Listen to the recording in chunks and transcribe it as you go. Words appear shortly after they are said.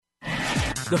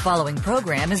The following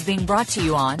program is being brought to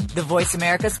you on the Voice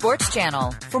America Sports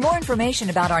Channel. For more information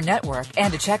about our network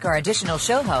and to check our additional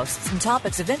show hosts and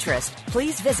topics of interest,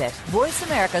 please visit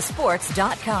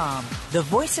voiceamericasports.com. The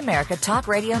Voice America Talk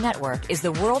Radio Network is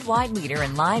the worldwide leader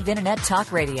in live Internet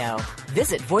talk radio.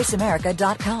 Visit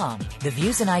voiceamerica.com. The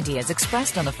views and ideas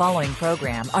expressed on the following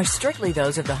program are strictly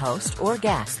those of the host or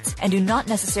guests and do not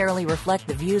necessarily reflect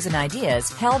the views and ideas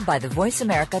held by the Voice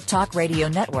America Talk Radio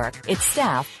Network, its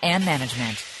staff, and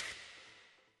management.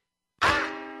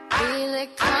 Feel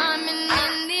it coming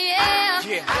in the air.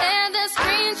 Hear the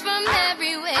screams from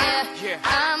everywhere.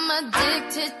 I'm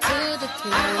addicted to the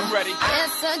thrill. I'm ready.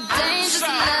 It's a dangerous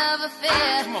love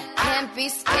affair. Can't be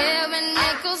scared when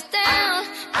it goes down.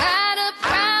 Got a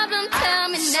problem? Tell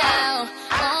me now.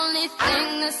 Only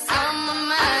thing that's on my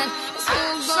mind is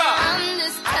who's gonna run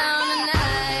this town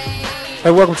tonight.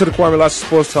 Hey, welcome to the Kwamie Lassiter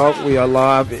Sports Talk. We are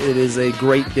live. It is a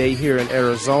great day here in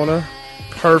Arizona.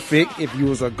 Perfect if you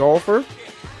was a golfer.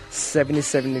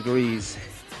 77 degrees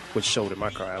with shoulder my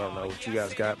car. I don't know what you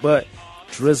guys got, but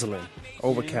drizzling,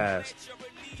 overcast.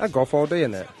 I golf all day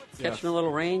in that. Catching a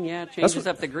little rain, changes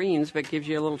up the greens, but gives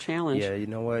you a little challenge. Yeah, you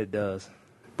know what, it does.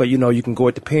 But you know, you can go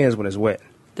at the pins when it's wet.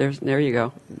 There you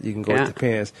go. You can go at the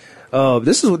pins.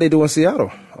 This is what they do in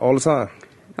Seattle all the time.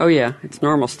 Oh yeah, it's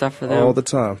normal stuff for them. All the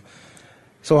time.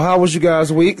 So how was you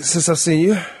guys' week since I've seen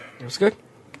you? It was good.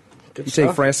 Good You stuff.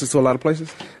 take Francis to a lot of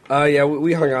places? Yeah,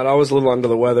 we hung out. I was a little under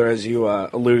the weather, as you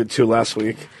alluded to last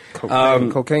week.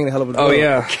 Cocaine, a hell of a drug. Oh,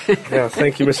 yeah. Yeah,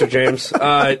 thank you, Mr. James.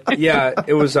 Yeah,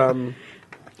 it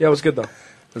was good, though.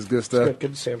 That's good stuff.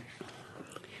 Good to see him.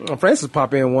 Well, Francis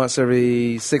pop in once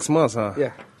every 6 months, huh?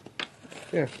 Yeah.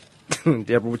 Yeah.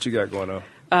 Deborah, what you got going on?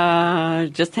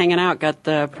 Just hanging out. Got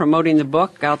promoting the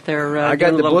book out there. I got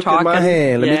doing the a little book talking. in my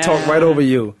hand. Let me talk right over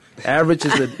you. Average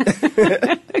is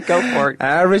Go for it.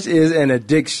 Average is an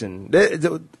addiction.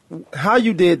 How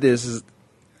you did this is,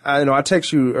 I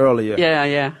text you earlier.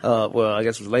 Yeah. Well, I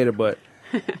guess it was later, but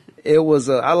it was.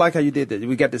 I like how you did that.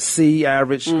 We got the C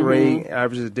average grade,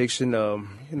 average addiction.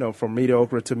 From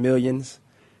mediocre to millions.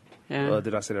 Yeah.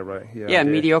 Did I say that right? Yeah,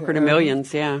 mediocre to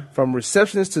millions. Yeah. From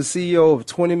receptionist to CEO of a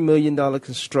 $20 million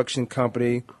construction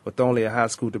company with only a high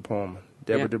school diploma.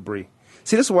 Deborah Debris.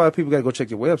 See, this is why people got to go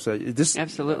check your website.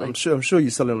 Absolutely. I'm sure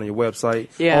you sell it on your website.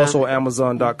 Yeah. Also,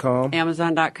 Amazon.com.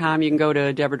 Amazon.com. You can go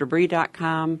to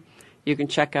DeborahDebris.com. You can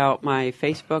check out my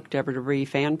Facebook, Deborah Debris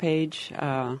fan page.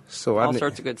 All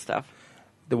sorts of good stuff.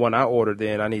 The one I ordered,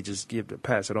 then I need to just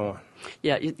pass it on.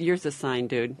 Yeah, yours is signed,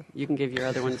 dude. You can give your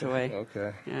other ones away.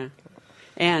 Okay. Yeah.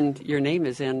 And your name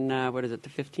is in, the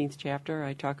 15th chapter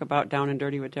I talk about Down and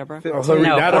Dirty with Deborah? No,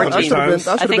 14th. I should have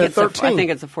been 13. I think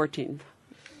it's the 14th.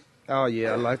 Oh,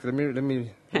 yeah, I like it. Let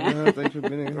me. Thank you.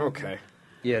 Okay.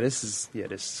 Yeah, this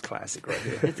is classic right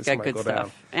here. It's This got might good go stuff.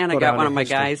 down- And go I got down one in of my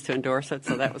history. guys to endorse it,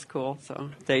 so that was cool.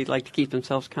 So they like to keep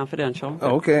themselves confidential.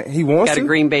 Oh, okay. He wants Got to? a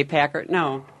Green Bay Packer.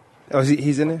 No. Oh,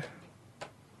 he's in there?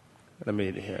 Let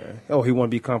me hear. Oh, he want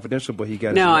to be confidential, but he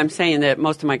got No, I'm saying that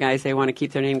most of my guys, they want to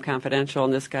keep their name confidential,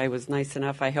 and this guy was nice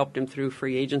enough. I helped him through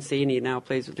free agency, and he now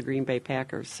plays with the Green Bay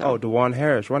Packers. So. Oh, DeJuan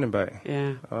Harris, running back.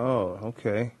 Yeah. Oh,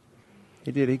 okay.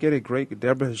 He did. He get it great.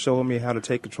 Deborah has shown me how to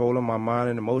take control of my mind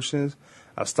and emotions.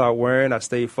 I start wearing. I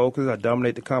stay focused. I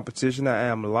dominate the competition. I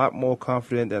am a lot more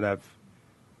confident than I've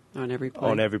On every play.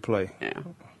 on every play. Yeah.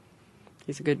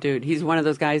 He's a good dude. He's one of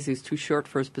those guys who's too short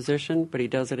for his position, but he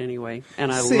does it anyway.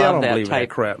 And I See, love I don't that believe in type.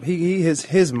 that crap.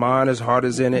 His mind, his heart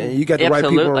is in it, and you got the right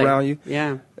people Absolutely. around you.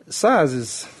 Yeah. Size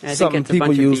is I think something it's a people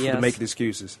bunch of use BS. to make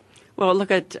excuses. Well,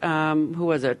 look at, who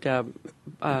was it?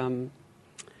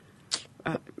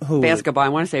 Who? Basketball. I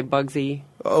want to say Bugsy.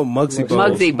 Oh, Muggsy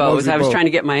Bogues. Muggsy Bogues. I was Bogues. trying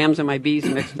to get my M's and my B's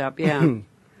mixed up. Yeah.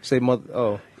 Say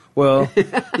Oh, well,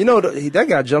 that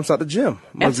guy jumps out the gym.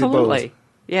 Muggsy Absolutely. Bogues.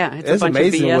 Yeah, it's It's a bunch of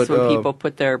amazing BS what, when people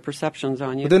put their perceptions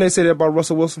on you. But then they say that about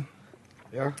Russell Wilson.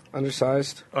 Yeah,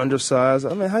 undersized. Undersized.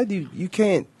 I mean, how do you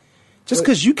can't, just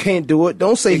because you can't do it,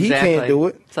 don't say Exactly. he can't do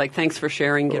it. It's like, thanks for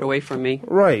sharing, get away from me.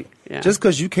 Right. Yeah. Just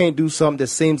because you can't do something that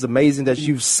seems amazing that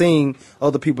you've seen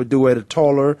other people do at a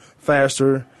taller,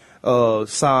 faster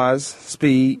size,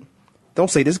 speed, don't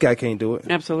say this guy can't do it.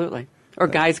 Absolutely. Or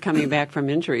guys coming back from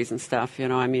injuries and stuff,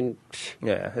 I mean,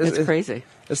 Yeah. it's crazy.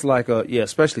 It's like,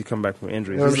 especially coming back from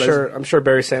injuries. I'm sure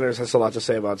Barry Sanders has a lot to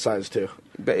say about size, too.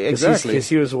 Exactly. Because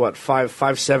he was,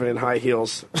 5'7" in high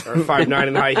heels, or 5'9"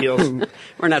 in high heels.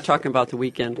 We're not talking about the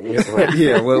weekend.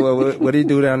 Yeah, well, what did he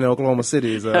do down in Oklahoma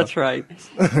City is... That's right.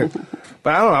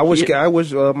 But I don't know. I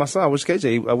wish my son. I wish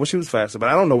KJ. I wish he was faster. But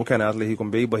I don't know what kind of athlete he can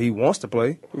be. But he wants to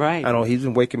play. Right. I know he's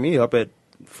been waking me up at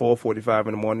 4:45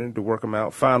 in the morning to work him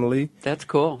out. Finally, That's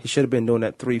cool. he should have been doing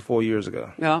that 3-4 years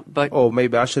ago. Yeah, but Oh,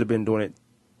 maybe I should have been doing it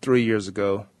 3 years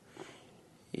ago,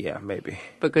 yeah, maybe.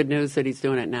 But good news that he's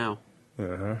doing it now.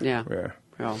 Uh-huh. Yeah.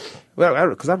 Well,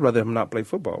 because I'd rather him not play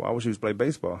football. I wish he was play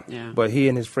baseball. Yeah. But he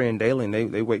and his friend Dalen,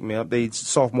 they wake me up. They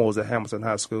sophomores at Hamilton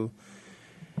High School.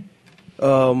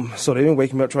 So they've been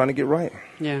waking me up trying to get right.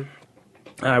 Yeah.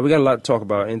 All right, we got a lot to talk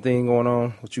about. Anything going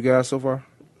on with you guys so far?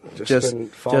 Just been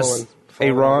following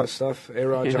A-Rod stuff.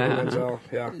 A-Rod, Johnny Manziel.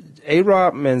 Yeah.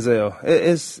 A-Rod, Manziel.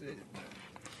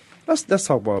 Let's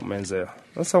talk about Manziel.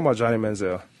 Let's talk about Johnny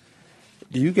Manziel.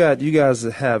 Do you guys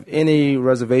have any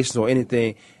reservations or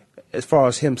anything as far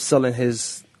as him selling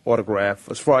his autograph?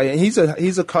 He's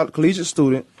a collegiate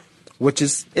student, which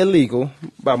is illegal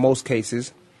by most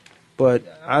cases. But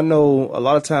I know a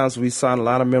lot of times we sign a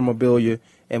lot of memorabilia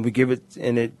and we give it,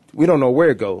 and we don't know where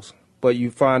it goes. But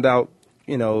you find out,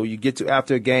 you get to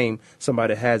after a game,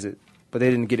 somebody has it, but they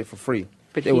didn't get it for free.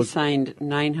 But he signed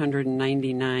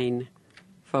 999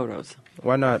 photos.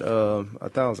 Why not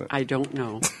 1,000? I don't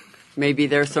know. Maybe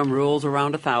there's some rules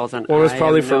around 1,000. Well, it was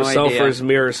probably for no himself idea. for his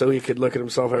mirror so he could look at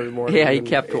himself every morning. Yeah, he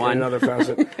kept one. Another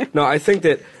facet. No, I think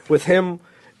that with him,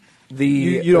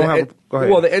 you don't have. Go ahead.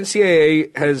 Well, the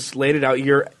NCAA has laid it out.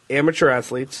 You're amateur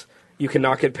athletes. You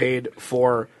cannot get paid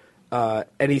for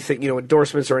anything,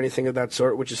 endorsements or anything of that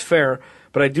sort, which is fair.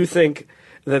 But I do think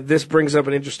that this brings up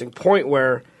an interesting point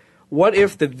where what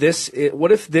if this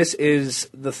is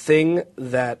the thing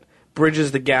that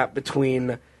bridges the gap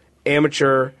between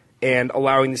amateur and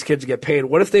allowing these kids to get paid?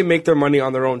 What if they make their money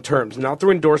on their own terms, not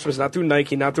through endorsements, not through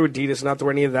Nike, not through Adidas, not through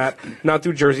any of that, not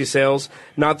through jersey sales,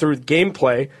 not through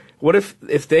gameplay? What if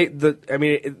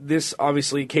this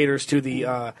obviously caters to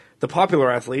the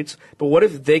popular athletes, but what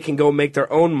if they can go make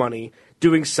their own money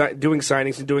doing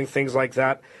signings and doing things like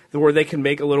that, where they can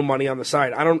make a little money on the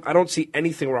side? I don't see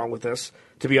anything wrong with this,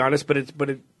 to be honest, but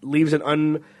it leaves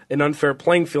an unfair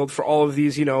playing field for all of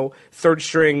these, third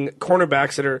string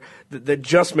cornerbacks that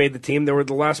just made the team. They were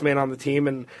the last man on the team,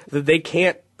 and that they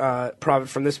can't profit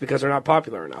from this because they're not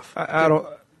popular enough. I don't.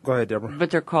 Go ahead, Deborah.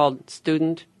 But they're called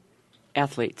student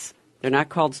athletes. They're not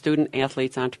called student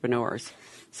athletes entrepreneurs.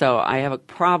 So I have a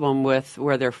problem with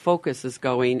where their focus is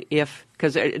going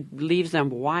because it leaves them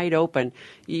wide open.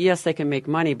 Yes, they can make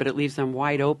money, but it leaves them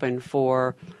wide open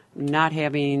for not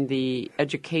having the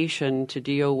education to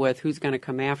deal with who's going to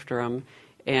come after them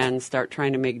and start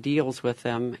trying to make deals with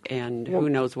them, and who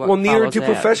knows what. Well, neither follows do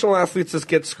that. professional athletes just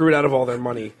get screwed out of all their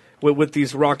money with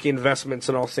these rocky investments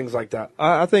and all things like that.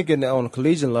 I think on a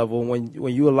collegiate level, when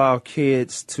you allow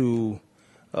kids to,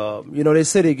 they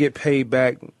say they get paid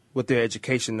back with their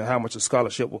education and how much a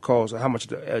scholarship will cost or how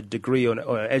much a degree or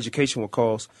an education will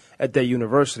cost at their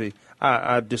university.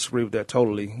 I disagree with that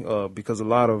totally because a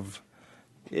lot of,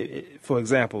 for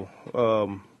example,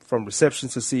 from reception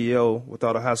to CEO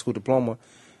without a high school diploma,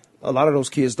 a lot of those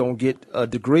kids don't get a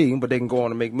degree, but they can go on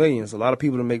to make millions. A lot of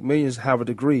people that make millions have a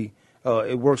degree.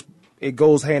 It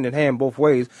goes hand in hand both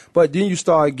ways. But then you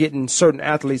start getting certain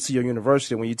athletes to your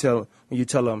university when you tell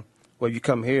them, well, you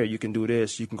come here, you can do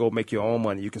this. You can go make your own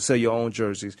money. You can sell your own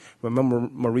jerseys. Remember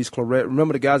Maurice Claret?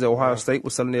 Remember the guys at Ohio State were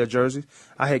selling their jerseys?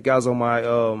 I had guys on my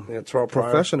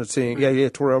professional team. Yeah,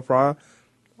 Terrell Pryor.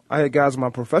 I had guys on my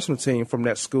professional team from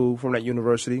that school, from that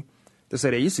university, that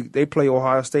say they play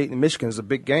Ohio State and Michigan. It's a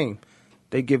big game.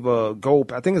 They give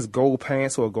gold. I think it's gold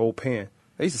pants or a gold pen.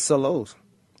 They used to sell those.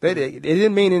 They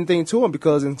didn't mean anything to them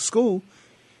because in school,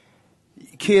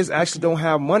 kids actually don't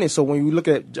have money. So when you look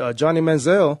at Johnny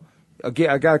Manziel, again,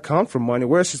 a guy come from money.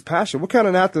 Where's his passion? What kind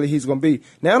of athlete he's going to be?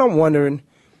 Now I'm wondering,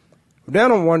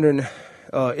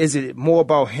 is it more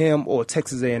about him or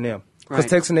Texas A&M? Because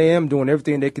Texas A&M doing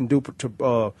everything they can do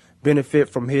to benefit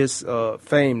from his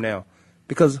fame now.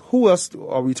 Because who else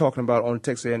are we talking about on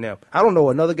Texas A&M? I don't know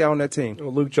another guy on that team.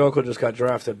 Well, Luke Jokel just got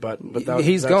drafted, but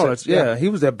he's gone. Yeah, he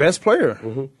was their best player.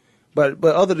 Mm-hmm. But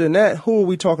other than that, who are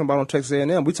we talking about on Texas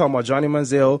A&M? We talking about Johnny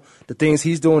Manziel, the things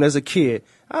he's doing as a kid.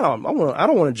 I don't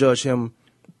want to judge him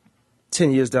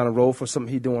 10 years down the road for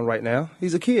something he's doing right now.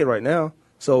 He's a kid right now,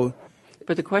 so.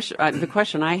 But the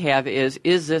question I have is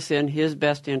this in his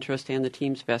best interest and the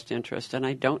team's best interest? And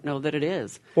I don't know that it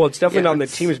is. Well, it's definitely not in the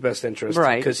team's best interest.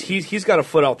 Right. Because he's got a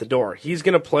foot out the door. He's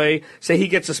going to play, say he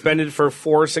gets suspended for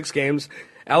 4 or 6 games.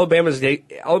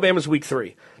 Alabama's week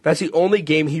 3. That's the only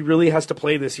game he really has to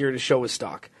play this year to show his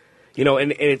stock.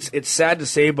 And it's sad to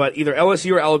say, but either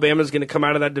LSU or Alabama is going to come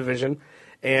out of that division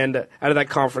and out of that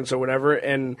conference or whatever,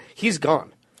 and he's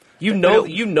gone. You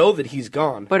know that he's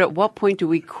gone. But at what point do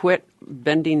we quit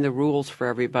bending the rules for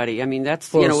everybody? I mean,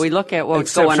 that's we look at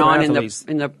what's going on in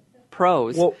the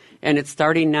pros, and it's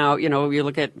starting now. You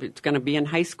look at it's going to be in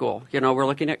high school. We're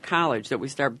looking at college that we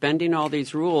start bending all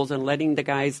these rules and letting the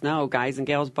guys know, guys and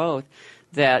gals both,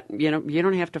 that, you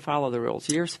don't have to follow the rules.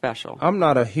 You're special. I'm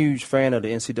not a huge fan of the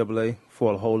NCAA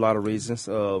for a whole lot of reasons.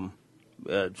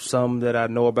 Some that I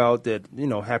know about that,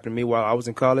 happened to me while I was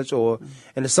in college, and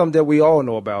there's some that we all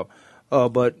know about.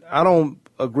 But I don't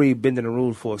agree bending the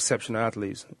rules for exceptional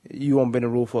athletes. You don't bend the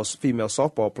rules for a female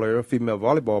softball player, a female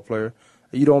volleyball player.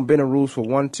 You don't bend the rules for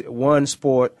one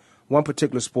sport, one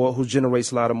particular sport who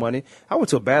generates a lot of money. I went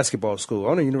to a basketball school. I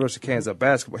went to the University of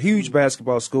Kansas, huge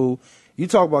basketball school. You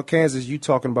talk about Kansas, you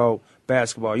talking about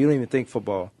basketball. You don't even think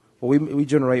football. Well, we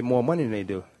generate more money than they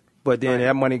do. But then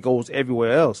that money goes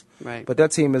everywhere else. Right. But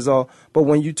that team is all. But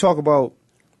when you talk about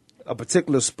a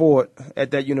particular sport at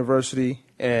that university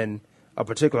and a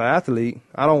particular athlete,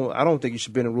 I don't think you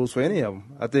should bend the rules for any of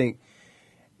them. I think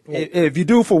if you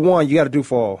do for one, you got to do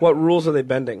for all. What rules are they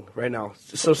bending right now?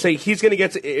 So say he's going to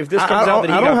get to, if this comes out that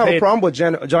he I don't got have paid, a problem with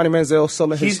Johnny Manziel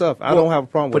selling his stuff. I don't have a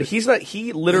problem with it. But he's not.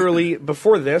 He literally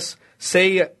before this,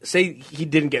 say he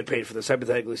didn't get paid for this,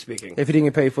 hypothetically speaking. If he didn't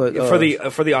get paid for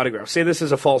the autograph, say this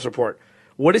is a false report.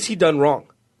 What has he done wrong?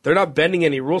 They're not bending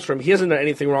any rules for him. He hasn't done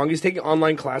anything wrong. He's taking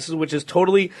online classes, which is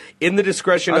totally in the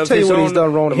discretion of his own, he's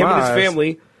done wrong to him my and his eyes.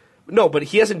 family. No, but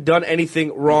he hasn't done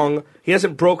anything wrong. He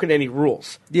hasn't broken any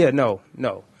rules. Yeah, no.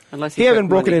 Unless he hasn't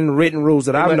broken any written rules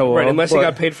that I know of. Unless he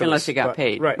got paid for Unless this. he got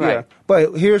paid. Right. Yeah.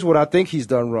 But here's what I think he's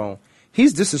done wrong.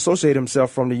 He's disassociated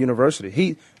himself from the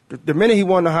university. The minute he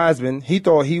won the Heisman, he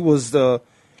thought he was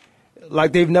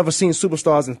like they've never seen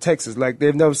superstars in Texas. Like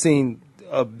they've never seen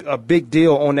a big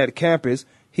deal on that campus.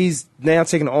 He's now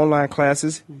taking online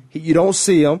classes. You don't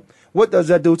see him. What does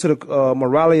that do to the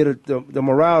morale of the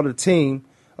morale of the team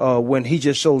when he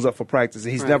just shows up for practice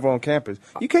and he's never on campus?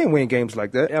 You can't win games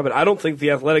like that. Yeah, but I don't think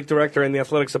the athletic director and the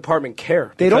athletics department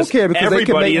care. They don't care because they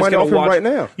can make money off him right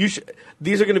now.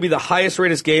 These are going to be the highest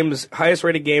rated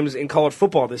games in college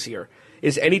football this year.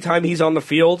 Is anytime he's on the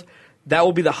field, that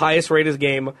will be the highest rated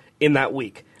game in that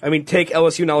week. I mean, take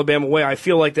LSU and Alabama away. I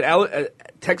feel like that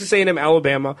Texas A&M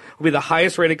Alabama will be the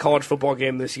highest rated college football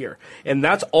game this year, and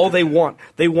that's all they want.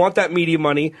 They want that media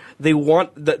money. They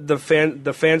want the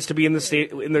fans to be in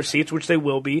their seats, which they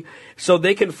will be, so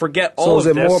they can forget all of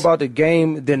this. So is it more about the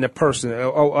game than the person?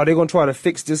 Or are they going to try to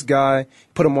fix this guy,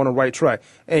 put him on the right track?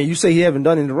 And you say he haven't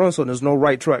done any run, so there's no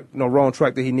right track, no wrong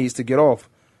track that he needs to get off.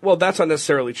 Well, that's not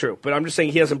necessarily true, but I'm just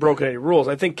saying he hasn't broken any rules.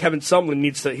 I think Kevin Sumlin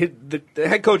needs to. The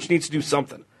head coach needs to do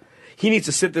something. He needs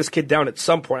to sit this kid down at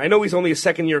some point. I know he's only a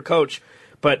second-year coach,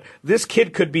 but this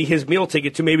kid could be his meal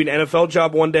ticket to maybe an NFL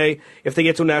job one day if they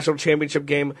get to a national championship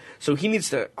game. So he needs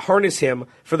to harness him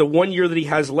for the 1 year that he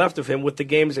has left of him with the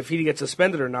games if he gets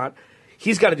suspended or not.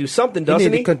 He's got to do something, doesn't he?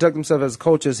 He need to conduct himself as a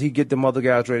coach as he get them other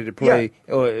guys ready to play.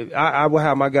 Yeah. I will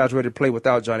have my guys ready to play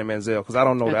without Johnny Manziel because I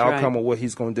don't know the outcome of what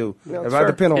he's going to do. Yeah, if I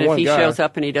depend on one guy. If he shows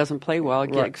up and he doesn't play well,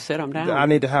 sit him down. I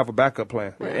need to have a backup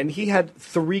plan. Right. And he had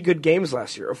 3 good games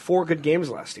last year, or 4 good games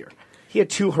last year. He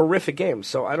had 2 horrific games,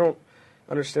 so I don't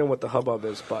understand what the hubbub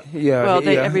is. But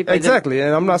exactly.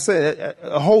 And I'm not saying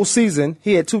a whole season.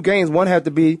 He had 2 games. One had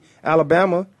to be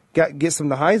Alabama, gets him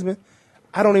the Heisman.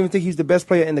 I don't even think he's the best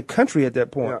player in the country at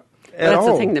that point. Yeah. That's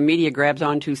the thing. The media grabs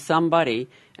onto somebody,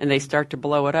 and they start to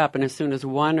blow it up. And as soon as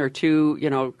 1 or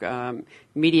 2,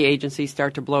 media agencies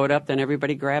start to blow it up, then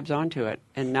everybody grabs onto it.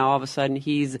 And now all of a sudden,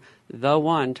 he's the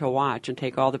one to watch and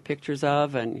take all the pictures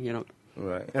of, and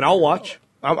Right. And I'll watch.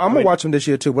 I'm going to watch him this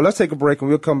year too. But let's take a break, and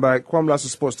we'll come back. Kwamie, Lassiter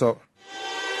Sports Talk.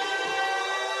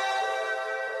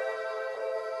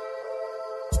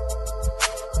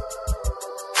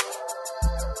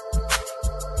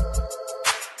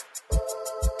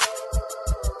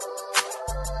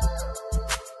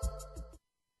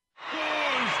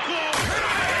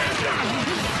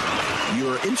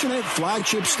 Internet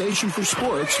flagship station for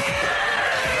sports.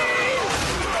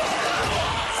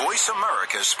 Voice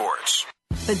America Sports.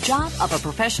 The job of a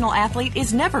professional athlete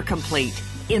is never complete.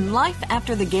 In Life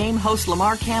After the Game, host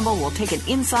Lamar Campbell will take an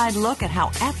inside look at how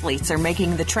athletes are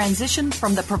making the transition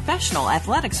from the professional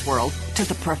athletics world to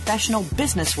the professional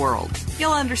business world.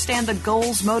 You'll understand the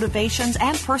goals, motivations,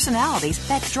 and personalities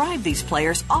that drive these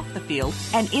players off the field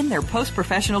and in their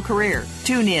post-professional career.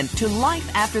 Tune in to Life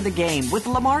After the Game with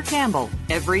Lamar Campbell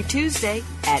every Tuesday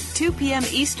at 2 p.m.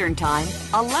 Eastern Time,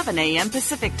 11 a.m.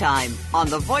 Pacific Time on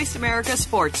the Voice America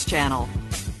Sports Channel.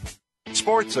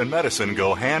 Sports and medicine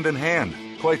go hand in hand.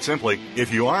 Quite simply,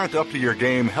 if you aren't up to your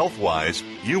game health-wise,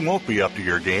 you won't be up to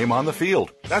your game on the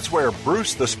field. That's where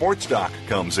Bruce the Sports Doc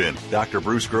comes in. Dr.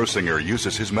 Bruce Grossinger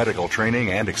uses his medical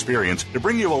training and experience to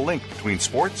bring you a link between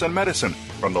sports and medicine,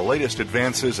 from the latest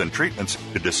advances and treatments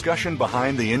to discussion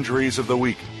behind the injuries of the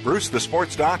week. Bruce the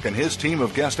Sports Doc and his team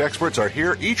of guest experts are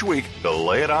here each week to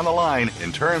lay it on the line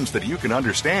in terms that you can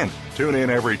understand. Tune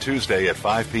in every Tuesday at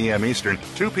 5 p.m. Eastern,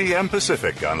 2 p.m.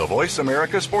 Pacific on the Voice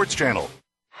America Sports Channel.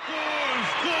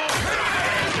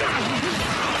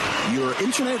 Your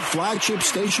internet flagship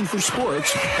station for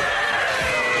sports.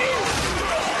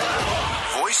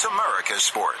 Voice America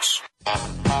Sports.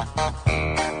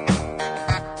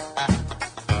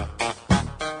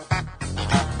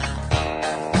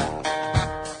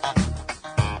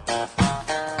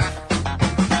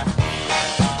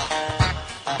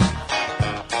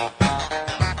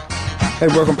 Hey,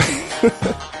 welcome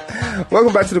back.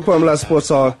 Welcome back to the Kwamie Lassiter Sports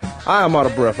Talk. I am out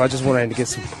of breath. I just wanted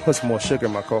to put some more sugar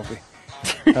in my coffee.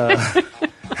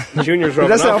 Junior's Did rubbing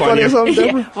that sound off on funny you. or something,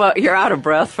 Deborah? Yeah, well, you're out of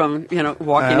breath from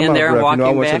walking in I'm there out of and breath. walking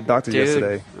I went back. to the doctor Dude.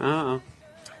 yesterday. Oh,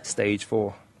 Stage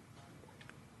 4.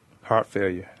 Heart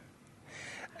failure.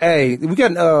 Hey, we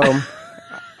got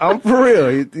I'm for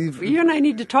real. you and I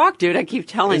need to talk, dude. I keep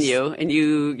telling you, and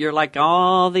you're like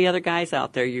all the other guys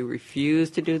out there. You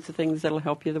refuse to do the things that'll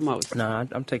help you the most. Nah,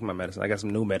 I'm taking my medicine. I got some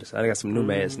new medicine. I got some new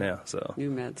meds now. So New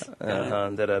meds.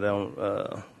 that I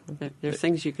don't. There's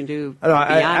things you can do I know,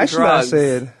 beyond actually, drugs. I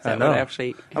said that I know. would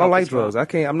actually I don't help like as well. drugs. I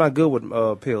can't. I'm not good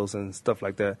with pills and stuff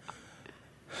like that.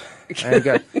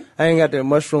 I ain't got the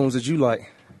mushrooms that you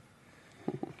like.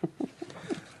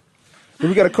 Do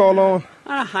we got a call on?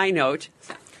 On a high note.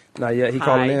 Not yet. He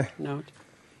calling in. Note.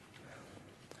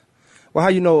 Well, how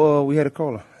you know we had a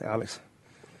caller, Alex?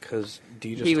 Because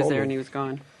D just He was told there me. and he was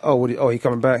gone. Oh, he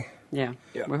coming back? Yeah,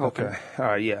 Yeah. we're hoping. Okay. All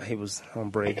right. Yeah, he was on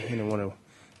break. He didn't want to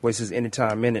waste his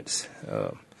anytime minutes.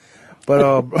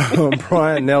 But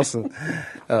Brian Nelson,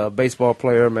 baseball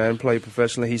player, man, played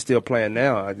professionally. He's still playing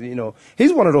now.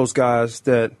 He's one of those guys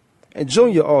that, and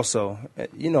Junior also.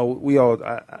 We all.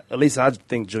 At least I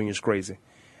think Junior's crazy.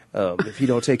 If he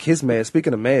don't take his meds.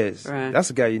 Speaking of meds, Right. that's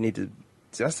the guy you need to.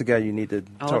 That's the guy you need to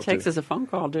All talk it takes to. is a phone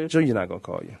call, dude. Junior not gonna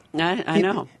call you. I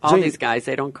know. All Junior- these guys,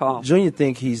 they don't call. Junior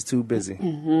think he's too busy,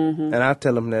 and I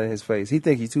tell him that in his face. He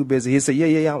think he's too busy. He say,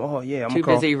 "Yeah, I'm Too gonna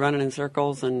call." busy running in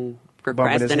circles and Bumping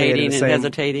his head in procrastinating the and same-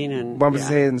 hesitating and bumping his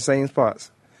head in the same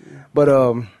spots. But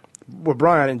with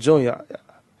Brian and Junior,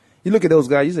 you look at those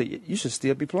guys. You say you should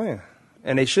still be playing,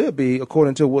 and they should be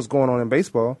according to what's going on in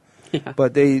baseball. Yeah.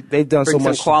 But they've done Bring so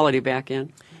much. some quality back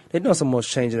in. They've done so much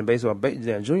changing in baseball.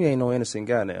 Junior ain't no innocent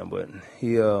guy now, but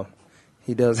he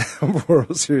does have a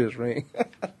World Series ring.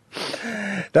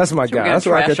 That's my We're guy. gonna That's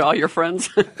why I trash could, all your friends.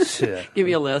 Shit. Give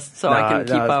me a list so I can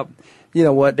keep up. You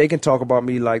know what? They can talk about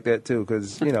me like that too,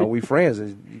 because we friends.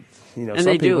 And, And some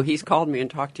they people, do. He's called me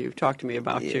and talked to me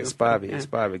about you. Spivey.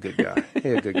 Spivey, good guy.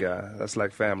 He's a good guy. That's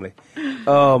like family.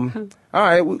 All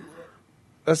right,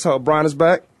 let's talk. Brian is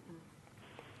back.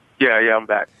 Yeah, I'm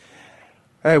back.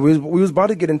 Hey, we was about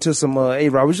to get into some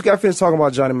A-Rod. We just got finished talking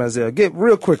about Johnny Manziel.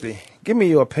 Real quickly. Give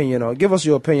us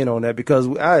your opinion on that, because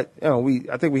I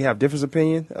think we have different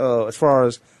opinion as far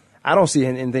as I don't see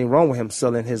anything wrong with him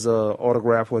selling his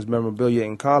autograph or his memorabilia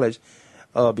in college,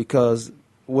 because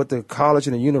with the college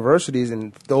and the universities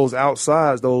and those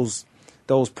outsides,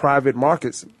 those private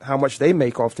markets, how much they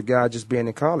make off the guy just being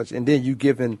in college, and then you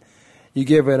giving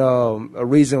a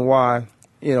reason why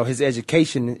his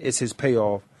education is his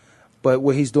payoff. But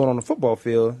what he's doing on the football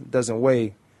field doesn't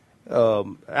weigh.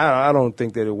 I don't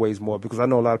think that it weighs more, because I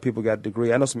know a lot of people got a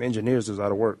degree. I know some engineers that's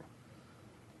out of work.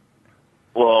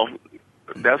 Well,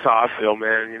 that's how I feel,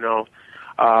 man.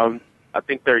 I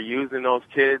think they're using those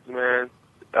kids, man,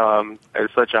 at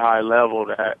such a high level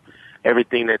that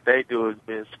everything that they do has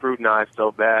been scrutinized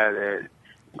so bad.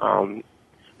 And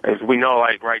as we know,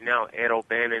 like right now, Ed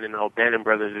O'Bannon and the O'Bannon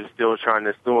brothers are still trying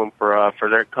to sue him for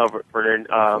their cover, for their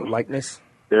Likeness?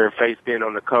 Their face being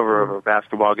on the cover of a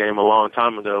basketball game a long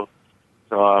time ago.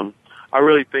 So I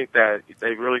really think that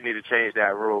they really need to change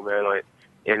that rule, man. Like,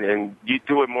 and you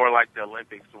do it more like the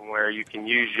Olympics, where you can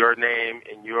use your name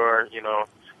and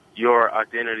your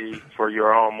identity for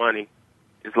your own money,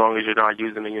 as long as you're not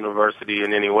using the university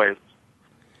in any way.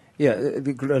 Yeah,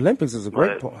 the Olympics is a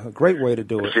great way to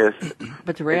do it. It's just, But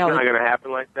the it's reality, not going to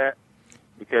happen like that,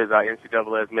 because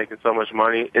NCAA is making so much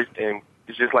money. And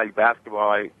it's just like basketball,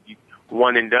 like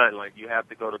one and done. Like, you have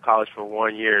to go to college for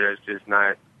 1 year. That's just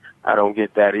not. I don't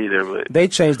get that either. But they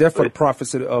changed that for the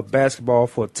profits of basketball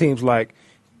for teams like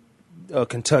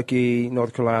Kentucky,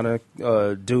 North Carolina,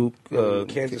 Duke,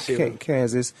 Kansas City.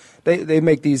 Kansas. They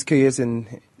make these kids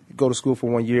and go to school for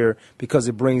 1 year because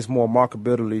it brings more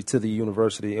marketability to the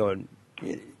university.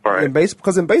 Right.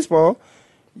 Because in baseball,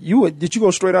 did you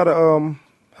go straight out of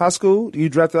high school? You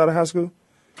drafted out of high school?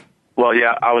 Well,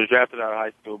 yeah, I was drafted out of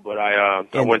high school, but I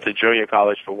went to junior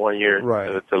college for 1 year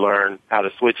to learn how to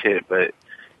switch hit. But,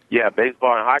 yeah,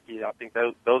 baseball and hockey, I think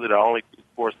those are the only two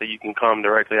sports that you can come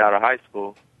directly out of high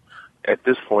school at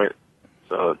this point.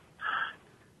 So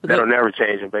that'll never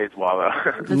change in baseball,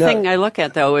 though. The thing I look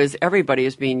at, though, is everybody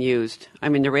is being used. I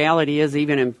mean, the reality is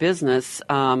even in business,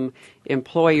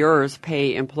 employers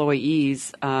pay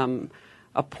employees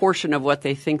a portion of what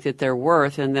they think that they're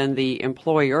worth, and then the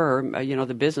employer,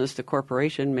 the business, the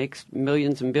corporation, makes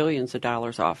millions and billions of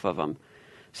dollars off of them.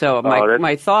 So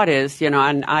my thought is, and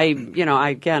I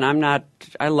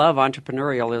love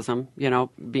entrepreneurialism,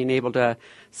 being able to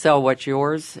sell what's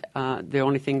yours. The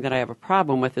only thing that I have a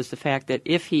problem with is the fact that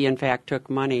if he, in fact, took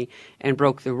money and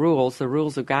broke the rules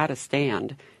have got to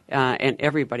stand. And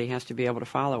everybody has to be able to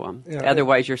follow them. Yeah,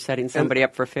 otherwise, you're setting somebody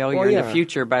up for failure in the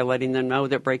future by letting them know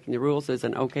that breaking the rules is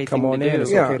an okay thing to do.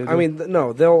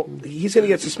 He's going to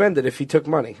get suspended if he took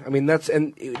money. I mean,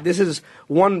 this is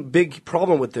one big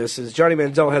problem with this is Johnny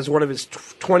Manziel has one of his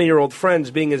 20-year-old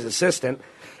friends being his assistant.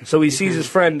 So he sees his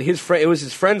friend, it was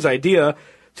his friend's idea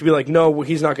to be like, no,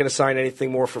 he's not going to sign anything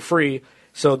more for free.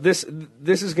 So this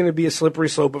is going to be a slippery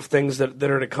slope of things that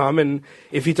are to come. And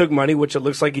if he took money, which it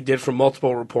looks like he did from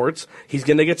multiple reports, he's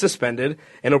going to get suspended,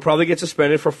 and he'll probably get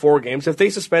suspended for 4 games. If they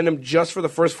suspend him just for the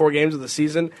first 4 games of the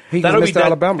season, that'll be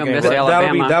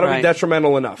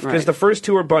detrimental enough because the first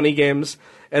 2 are bunny games.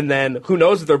 And then who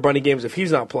knows if they're bunny games if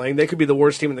he's not playing. They could be the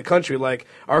worst team in the country, like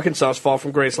Arkansas's fall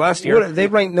from grace last year. They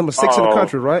ranked number 6 in the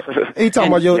country, right? He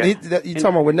talking about you talking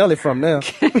about where Nelly from now.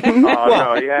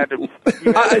 No, he had to bring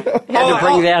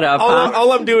that up.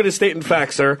 All I'm doing is stating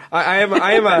facts, sir. I am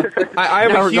a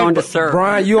huge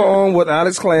Brian, you're on with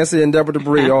Alex Clancy and Deborah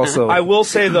Debris also. I will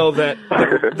say though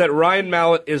that Ryan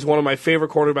Mallett is one of my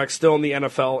favorite quarterbacks still in the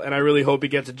NFL, and I really hope he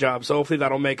gets a job. So hopefully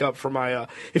that'll make up for my.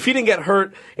 If he didn't get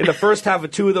hurt in the first half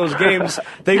of 2 of those games,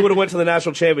 they would have went to the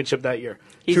national championship that year,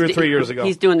 2 or 3 years ago.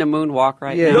 He's doing the moonwalk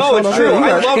right now. No, it's true.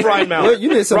 I love Ryan Mallett. You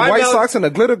need some White Sox and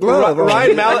a glitter glove.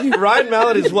 Ryan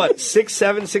Mallett is what,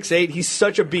 6'7", 6'8". He's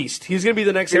such a beast. He's going to be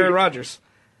the next Aaron Rodgers.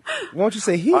 Won't you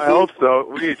say he? I hope so.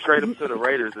 We need to trade him to the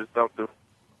Raiders or something.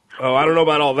 Oh, I don't know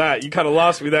about all that. You kind of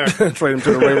lost me there. Trade him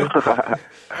to the Raiders.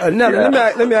 Now,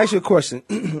 let me ask you a question.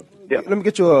 Let me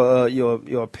get your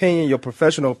opinion, your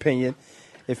professional opinion,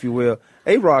 if you will.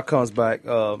 A-Rod comes back.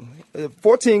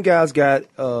 14 guys got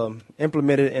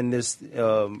implemented in this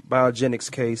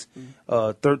biogenics case.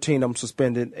 13 of them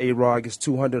suspended. A-Rod gets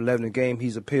 211 a game.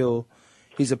 He's appealing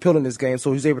this game,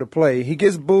 so he's able to play. He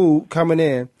gets booed coming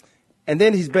in, and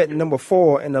then he's betting number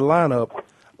 4 in the lineup.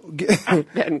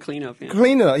 Betting cleanup. Yeah.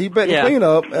 Cleanup. He betting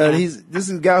cleanup. This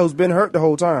is a guy who's been hurt the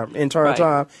whole time.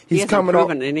 Time. He hasn't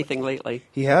proven anything lately.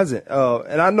 He hasn't.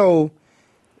 And I know.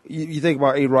 You think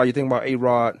about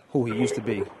A-Rod, who he used to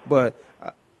be. But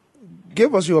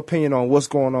give us your opinion on what's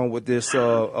going on with this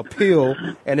appeal,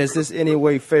 and is this any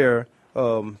way fair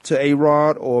to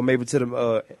A-Rod or maybe to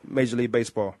the Major League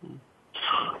Baseball?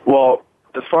 Well,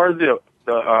 as far as the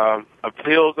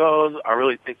appeal goes, I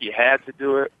really think he had to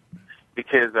do it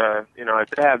because, if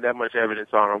they have that much evidence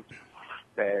on him,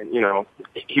 that,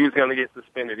 he was going to get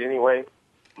suspended anyway.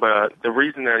 But the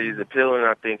reason that he's appealing,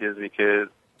 I think, is because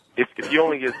if you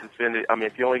only get suspended,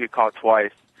 if you only get caught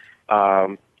twice,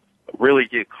 really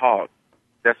get caught,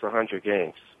 that's 100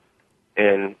 games.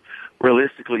 And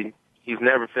realistically, he's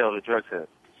never failed a drug test.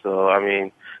 So,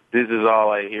 this is all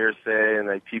like hearsay and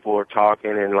like people are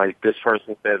talking and like this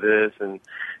person said this and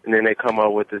then they come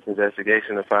up with this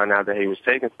investigation to find out that he was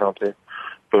taking something.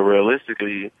 But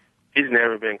realistically, he's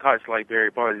never been caught. It's like Barry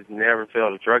Bonds. He's never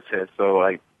failed a drug test. So,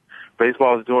 like,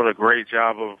 baseball is doing a great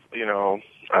job of,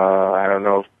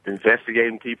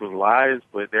 investigating people's lives,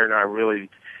 but they're not really,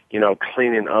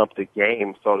 cleaning up the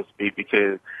game, so to speak,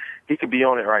 because he could be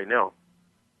on it right now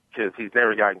because he's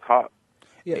never gotten caught.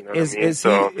 Yeah,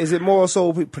 is it more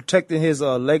so protecting his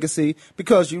legacy?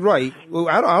 Because you're right. Well,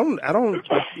 I don't.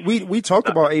 We talked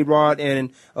about A-Rod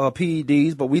and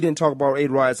PEDs, but we didn't talk about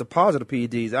A-Rod as a positive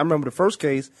PEDs. I remember the first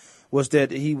case was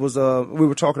that he was. We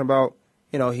were talking about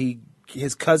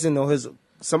his cousin or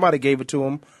somebody gave it to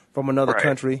him from another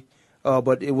country,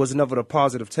 but it was never a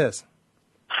positive test.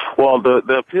 Well,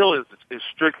 the appeal is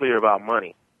strictly about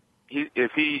money.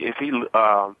 If he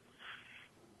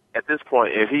at this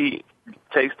point, if he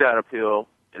takes that appeal,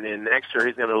 and then next year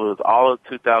he's going to lose all of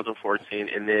 2014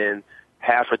 and then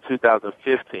half of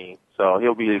 2015. So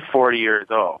he'll be 40 years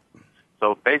old.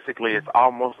 So basically it's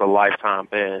almost a lifetime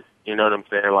ban. You know what I'm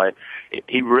saying? Like,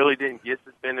 he really didn't get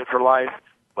suspended for life,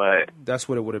 but That's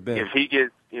what it would have been. if he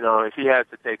gets, if he has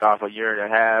to take off a year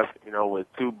and a half, with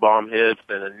 2 bum hips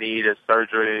and a knee to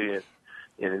surgery,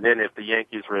 and then if the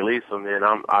Yankees release him, then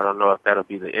I don't know if that'll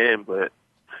be the end, but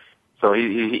so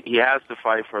he has to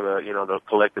fight for the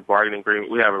collective bargaining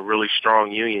agreement. We have a really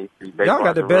strong union. Y'all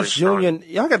got the best union.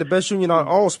 Y'all got the best union on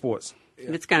all sports.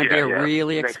 It's going to be a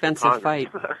really expensive fight.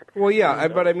 Well, yeah,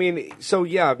 but I mean, so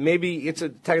yeah, maybe it's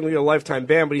technically a lifetime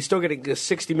ban, but he's still getting a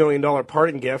 $60 million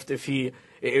parting gift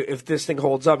if this thing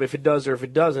holds up, if it does or if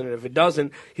it doesn't. And if it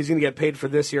doesn't, he's going to get paid for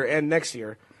this year and next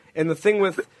year. And the thing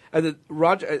with the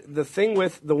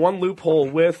one loophole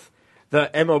with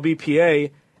the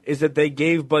MLBPA is that they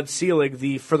gave Bud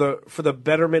Selig for the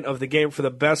betterment of the game, for the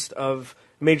best of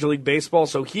Major League Baseball,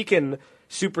 so he can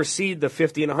supersede the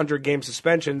 50 and 100 game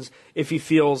suspensions if he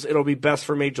feels it'll be best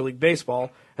for Major League Baseball,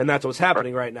 and that's what's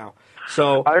happening right now.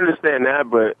 So I understand that,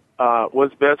 but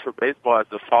what's best for baseball is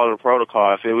to follow the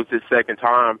protocol. If it was his second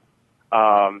time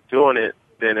doing it,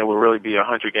 then it would really be a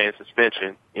 100-game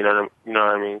suspension. You know what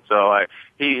I mean? So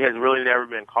he has really never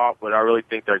been caught, but I really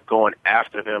think they're going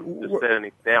after him to set an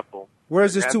example.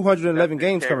 Where's this 211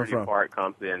 games coming from? Part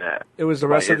comes in at. It was the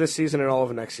rest of this season and all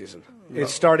of next season.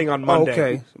 It's starting on Monday.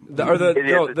 Okay.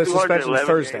 The suspension is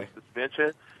Thursday.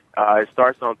 Suspension. It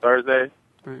starts on Thursday,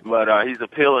 but he's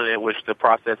appealing it, which the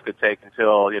process could take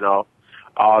until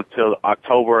till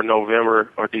October or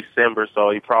November or December.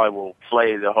 So he probably will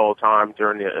play the whole time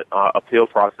during the appeal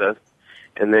process.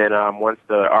 And then once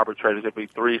the arbitrators, there'll be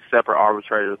 3 separate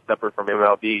arbitrators separate from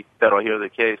MLB that'll hear the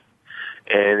case,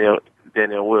 and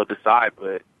then it will decide.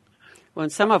 But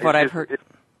some of what I've heard.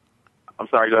 I'm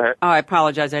sorry, go ahead. Oh, I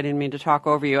apologize. I didn't mean to talk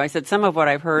over you. I said some of what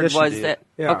I've heard was that.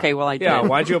 Yeah. Okay, well, I did. Yeah,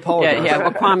 why'd you apologize? Yeah,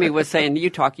 well, Kwamie was saying,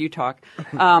 you talk.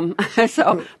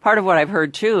 So part of what I've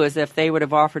heard, too, is if they would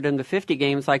have offered him the 50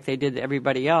 games like they did to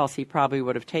everybody else, he probably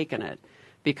would have taken it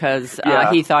because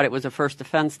he thought it was a first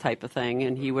offense type of thing,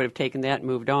 and he would have taken that and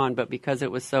moved on. But because it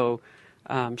was so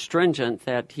stringent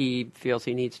that he feels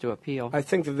he needs to appeal. I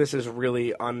think that this is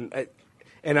really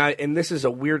and this is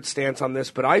a weird stance on this,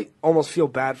 but I almost feel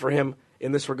bad for him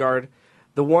in this regard.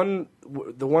 The one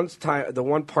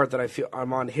part that I feel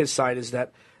I'm on his side is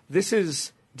that this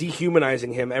is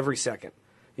dehumanizing him every second.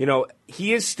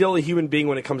 He is still a human being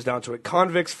when it comes down to it.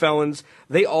 Convicts, felons,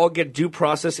 they all get due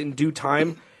process in due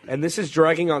time, and this is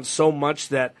dragging on so much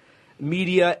that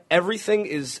media, everything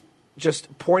is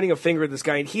just pointing a finger at this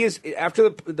guy. And he is, after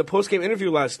the post-game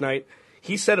interview last night,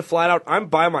 he said flat out, "I'm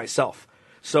by myself."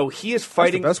 So he is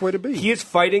fighting. That's the best way to be. He is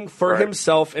fighting for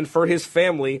himself and for his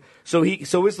family, so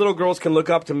his little girls can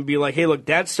look up to him and be like, "Hey, look,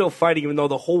 Dad's still fighting, even though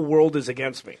the whole world is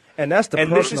against me." And that's the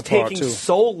and this is personal part, taking too.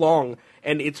 so long,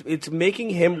 and it's making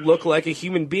him look like a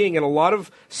human being. And a lot of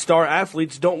star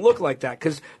athletes don't look like that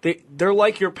because they're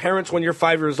like your parents when you're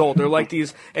 5 years old. They're like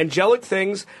these angelic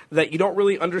things that you don't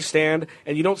really understand,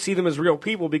 and you don't see them as real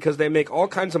people because they make all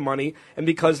kinds of money and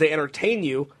because they entertain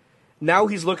you. Now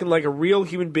he's looking like a real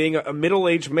human being, a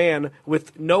middle-aged man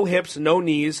with no hips, no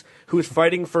knees, who is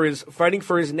fighting for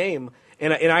his name.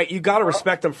 And you got to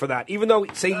respect him for that. Even though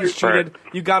say he's cheated,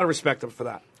 you got to respect him for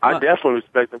that. I definitely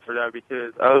respect him for that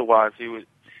because otherwise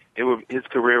his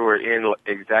career would end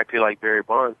exactly like Barry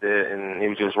Bonds did, and he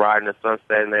was just riding the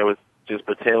sunset, and they was just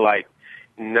pretend like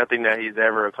nothing that he's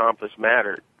ever accomplished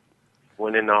mattered.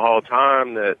 When in the whole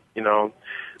time that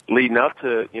leading up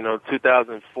to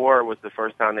 2004 was the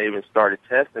first time they even started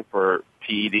testing for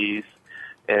PEDs,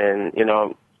 and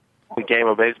the game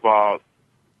of baseball,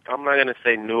 I'm not gonna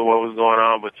say knew what was going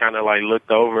on, but kind of like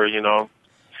looked over,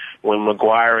 when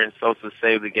McGuire and Sosa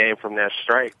saved the game from that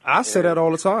strike. I say that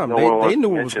all the time. They knew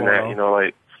what was going on.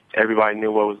 Like everybody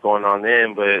knew what was going on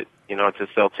then, but to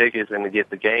sell tickets and to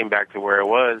get the game back to where it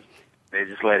was, they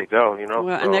just let it go.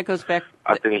 Well, so and that goes back.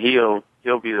 I think he'll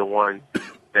be the one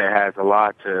that has a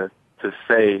lot to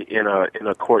say in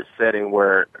a court setting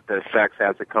where the facts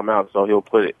have to come out. So he'll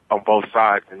put it on both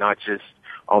sides and not just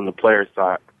on the player's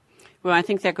side. Well, I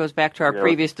think that goes back to our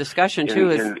previous discussion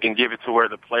too, and give it to where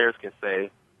the players can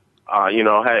say,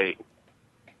 hey,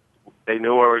 they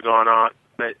knew what was going on.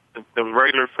 But the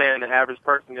regular fan, the average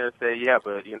person, going to say, yeah,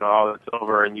 but all it's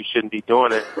over, and you shouldn't be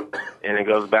doing it. And it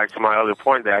goes back to my other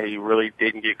point that he really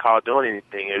didn't get caught doing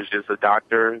anything. It was just a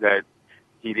doctor that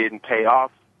he didn't pay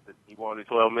off. He wanted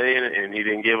 $12 million, and he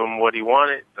didn't give him what he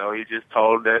wanted. So he just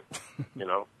told that,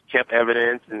 kept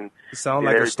evidence and it sounds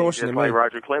like extortion just to me. like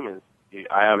Roger Clemens.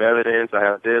 I have evidence. I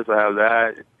have this. I have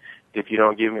that. If you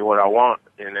don't give me what I want,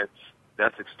 and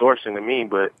that's extortion to me.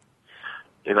 But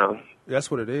That's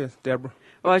what it is, Deborah.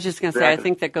 Well, I was just going to say, I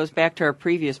think that goes back to our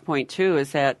previous point, too,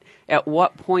 is that at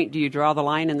what point do you draw the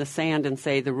line in the sand and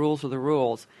say the rules are the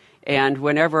rules? And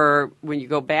when you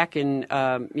go back in,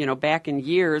 back in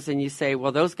years and you say,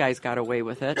 well, those guys got away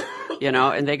with it,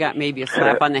 and they got maybe a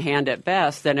slap on the hand at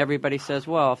best, then everybody says,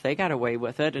 well, if they got away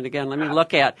with it, and again, let me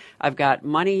look at, I've got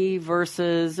money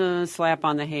versus slap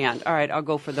on the hand. All right, I'll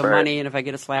go for the money, and if I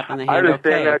get a slap on the hand, I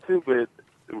understand okay. that too, but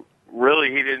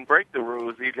really, he didn't break the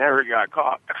rules. He never got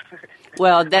caught.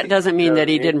 Well, that doesn't mean that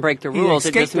he didn't break the rules.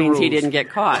 It just means he rules. didn't get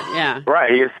caught. Yeah. Right,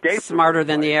 he escaped. Smarter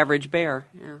than the average bear.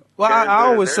 Yeah. Well, I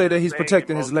always say that he's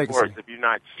protecting his legacy. Sports, if you're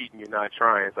not cheating, you're not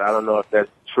trying. So I don't know if that's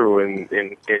true in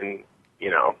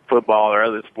football or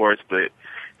other sports, but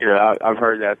I've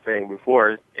heard that saying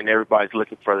before, and everybody's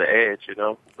looking for the edge,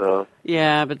 So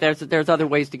yeah, but there's other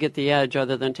ways to get the edge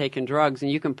other than taking drugs,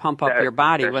 and you can pump up your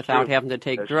body without having to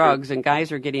take drugs. True. And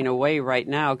guys are getting away right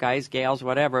now, guys, gals,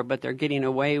 whatever, but they're getting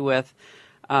away with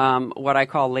what I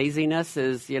call laziness.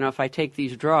 Is if I take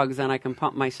these drugs, then I can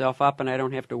pump myself up, and I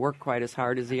don't have to work quite as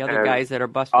hard as the other guys that are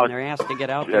busting their ass to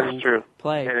get out there and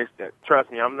play. And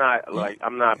trust me, I'm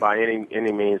not by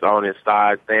any means on his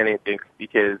side saying anything,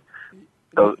 because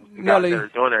those guys that are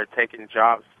doing it are taking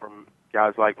jobs from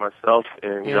guys like myself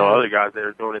and other guys that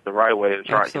are doing it the right way to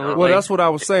try. Well, that's what I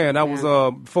was saying. I was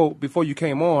before you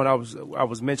came on. I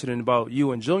was mentioning about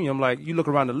you and Junior. I'm like, you look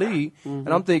around the league, and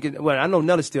I'm thinking, well, I know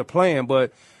Nelly's still playing,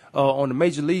 but on the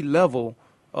major league level,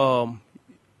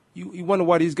 you wonder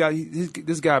why these guys.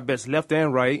 This guy bets left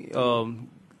and right,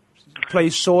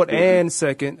 plays short and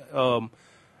second.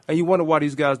 And you wonder why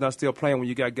these guys not still playing when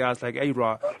you got guys like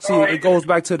A-Rod. See, it goes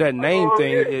back to that name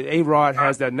thing. A-Rod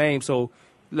has that name, so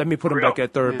let me put him back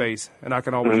at third base, and I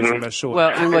can always use him at short. Well,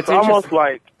 and it's almost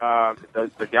like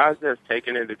the guys that's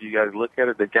taking it, if you guys look at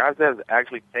it, the guys that have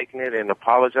actually taken it and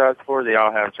apologized for it, they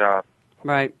all have jobs.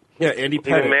 Right. Yeah, Andy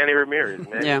Pettit. Even Manny Ramirez.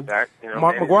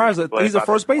 Mark McGuire's he's a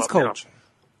first base coach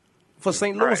for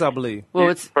St. Louis, I believe. Well,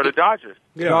 it's for the Dodgers.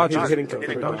 Yeah, he's hitting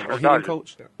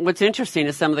coach. What's interesting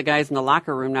is some of the guys in the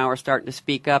locker room now are starting to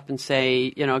speak up and say,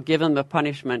 give them the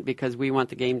punishment because we want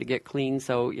the game to get clean.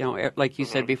 So, like you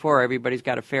said before, everybody's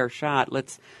got a fair shot.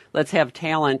 Let's have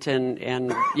talent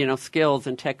and skills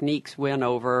and techniques win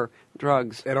over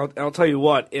drugs. And I'll tell you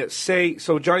what,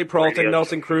 Johnny Peralta and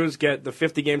Nelson Cruz get the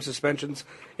 50-game suspensions.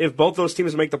 If both those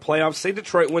teams make the playoffs, say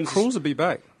Detroit wins. Cruz will be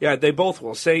back. Yeah, they both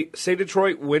will. Say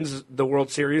Detroit wins the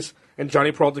World Series and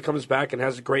Johnny Peralta comes back and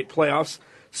has great playoffs.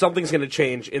 Something's going to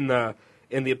change in the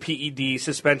PED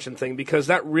suspension thing, because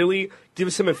that really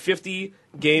gives him a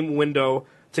 50-game window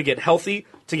to get healthy,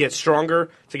 to get stronger,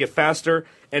 to get faster.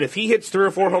 And if he hits 3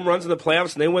 or 4 home runs in the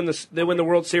playoffs and they win the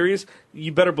World Series,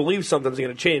 you better believe something's going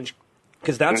to change,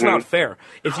 because that's not fair.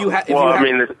 The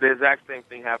exact same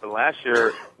thing happened last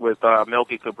year with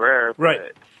Melky Cabrera.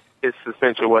 Right. His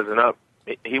suspension wasn't up.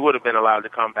 He would have been allowed to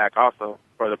come back also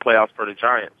for the playoffs for the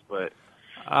Giants, but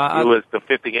it was the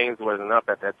 50 games wasn't up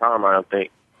at that time, I don't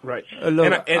think. Right.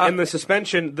 And the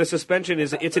suspension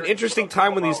is, it's an interesting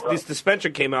time when these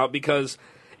suspension came out, because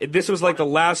this was like the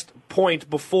last point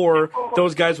before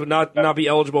those guys would not be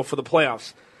eligible for the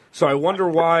playoffs. So I wonder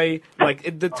why,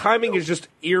 the timing is just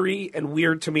eerie and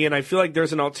weird to me, and I feel like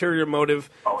there's an ulterior motive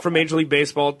for Major League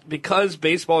Baseball, because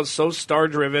baseball is so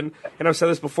star-driven, and I've said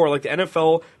this before, the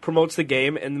NFL promotes the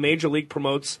game, and the Major League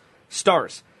promotes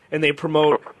stars. And they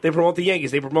promote the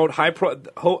Yankees. They promote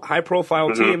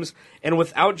high-profile teams, and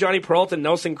without Johnny Peralta and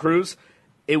Nelson Cruz,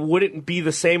 it wouldn't be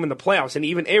the same in the playoffs. And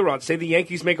even A-Rod, say the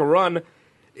Yankees make a run,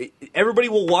 everybody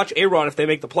will watch A-Rod if they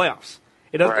make the playoffs.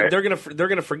 They're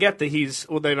gonna forget that he's.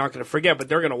 Well, they're not gonna forget, but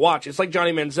they're gonna watch. It's like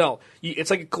Johnny Manziel. It's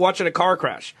like watching a car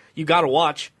crash. You got to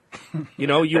watch. You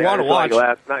want to watch.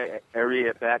 Last night, every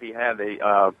at bat he had, they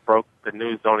broke the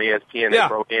news on ESPN. They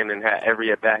broke in and had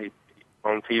every at bat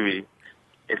on TV.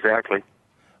 Exactly.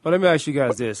 Well, let me ask you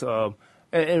guys this,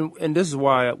 and this is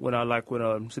why when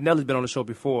Nelly's been on the show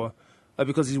before,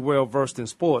 because he's well versed in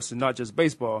sports and not just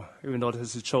baseball, even though this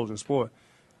is his chosen sport.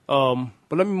 But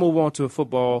let me move on to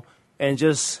football. And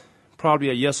just probably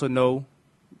a yes or no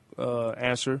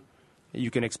answer.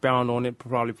 You can expound on it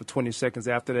probably for 20 seconds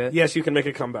after that. Yes, you can make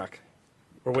a comeback.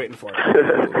 We're waiting for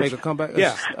it. Make a comeback?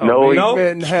 Yeah. No.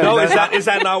 Is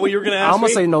that not what you were going to ask me? I'm going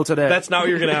to say no to that. That's not what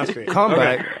you're going to ask me.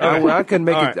 Comeback. Okay. I couldn't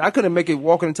make it. I couldn't make it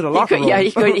walking into the locker room. Yeah,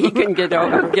 he couldn't get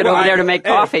over there to make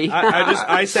coffee.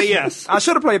 I say yes. I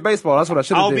should have played baseball. That's what I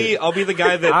should have did. I'll be the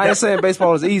guy that. I ain't saying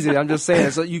baseball is easy. I'm just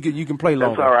saying so you can play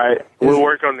longer. That's all right. We'll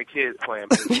work on the kids playing.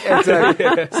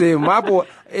 Exactly. See, my boy,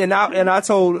 and I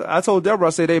told Deborah, I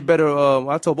said they better.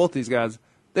 I told both these guys,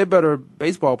 they're better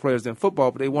baseball players than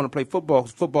football, but they want to play football.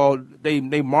 Football, they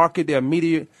market their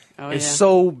media is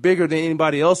so bigger than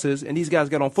anybody else's, and these guys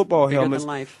got on football Bigger helmets. than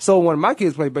life. So when my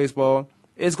kids play baseball,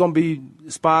 it's going to be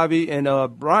Spivey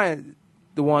and Brian,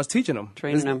 the ones teaching them.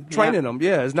 Training them.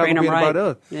 Yeah. It's not going to be anybody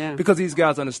else. Yeah. Because these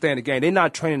guys understand the game. They're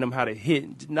not training them how to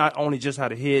hit, not only just how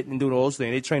to hit and do those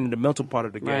things. They're training the mental part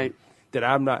of the game. Right. That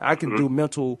I can do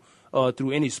mental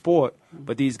through any sport,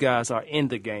 but these guys are in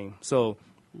the game. So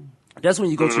that's when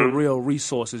you go to the real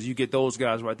resources. You get those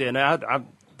guys right there. Now,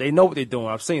 they know what they're doing.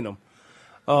 I've seen them.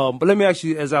 But let me ask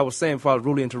you, as I was saying before I was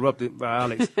really interrupted by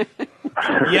Alex.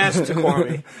 Yes to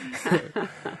Kwamie.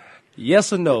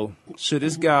 Yes or no, should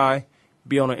this guy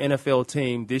be on an NFL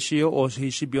team this year, or he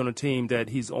should be on a team that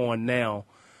he's on now,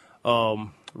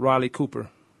 Riley Cooper?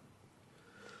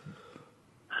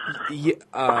 Yeah,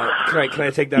 can I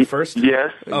take that first?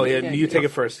 Yes. Oh, yeah, you take it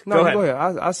first. No, go ahead. Go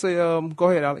ahead. I say, go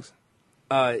ahead, Alex.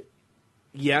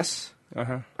 Yes,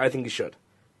 I think he should.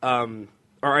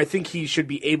 Or I think he should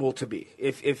be able to be.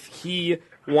 If he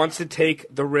wants to take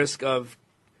the risk of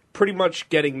pretty much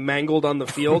getting mangled on the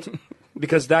field,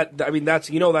 because that's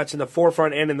in the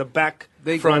forefront and in the back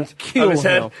front of his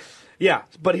head. Yeah,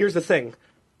 but here's the thing.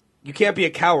 You can't be a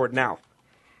coward now.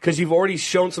 Because you've already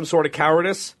shown some sort of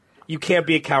cowardice. You can't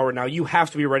be a coward now. You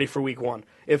have to be ready for week 1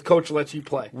 if coach lets you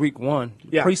play. Week 1?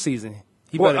 Yeah. Preseason.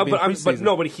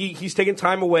 But he's taking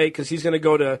time away because he's going to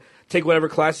go to take whatever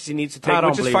classes he needs to take. I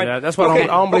don't which is believe fine. that. That's why I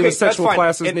don't believe in sexual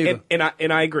classes neither.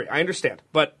 And I agree. I understand.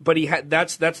 But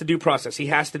that's the due process. He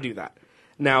has to do that.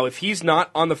 Now, if he's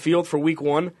not on the field for week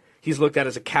 1, he's looked at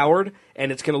as a coward,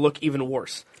 and it's going to look even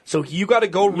worse. So you got to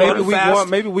go run fast.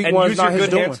 Maybe week and 1 use is not your his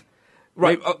good doing. hands.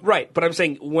 Right. But I'm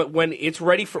saying when it's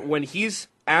ready for when he's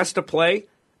asked to play,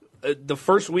 the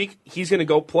first week he's going to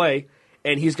go play,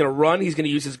 and he's going to run. He's going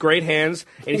to use his great hands,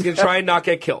 and he's going to try and not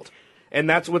get killed. And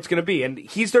that's what's going to be. And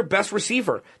he's their best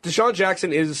receiver. Deshaun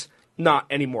Jackson is not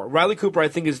anymore. Riley Cooper, I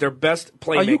think, is their best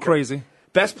playmaker. Are you crazy?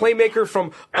 Best playmaker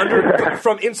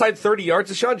from inside 30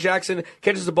 yards. Deshaun Jackson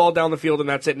catches the ball down the field, and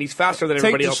that's it. And he's faster than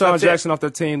everybody else. Take Deshaun Jackson off their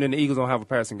team, then the Eagles don't have a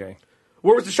passing game.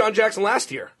 Where was Deshaun Jackson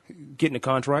last year? Getting a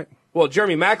contract. Well,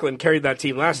 Jeremy Maclin carried that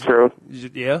team last year.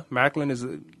 Yeah, Maclin is.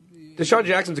 Deshaun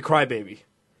Jackson's a crybaby.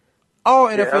 All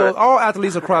NFL, all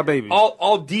athletes are crybabies.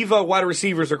 All diva wide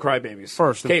receivers are crybabies.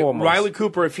 First and foremost. Riley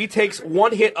Cooper, if he takes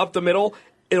one hit up the middle,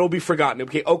 it'll be forgotten.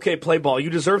 Okay, play ball. You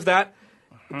deserve that.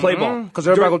 Play ball. Because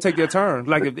everybody going to take their turn.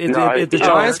 Like, if the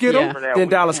Giants get him, then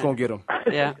Dallas going to get him.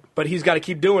 Yeah. But he's got to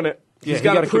keep doing it. He's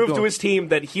got to prove to his team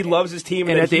that he loves his team.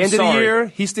 And at the end of the year,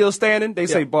 he's still standing. They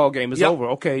say ball game is over.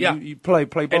 Okay, Yeah. you play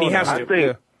ball. And he has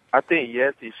to. I think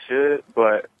yes, he should,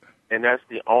 and that's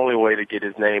the only way to get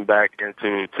his name back and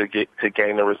to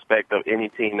gain the respect of any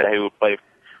team that he would play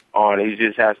on. He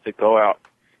just has to go out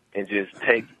and just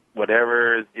take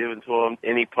whatever is given to him,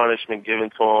 any punishment given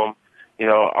to him. You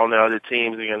know, on the other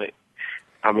teams are gonna.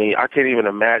 I mean, I can't even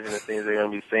imagine the things they're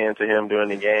gonna be saying to him during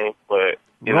the game, but.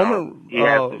 You know, he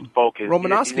has to focus.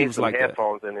 Romanowski he needs was some like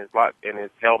headphones in his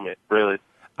helmet, really.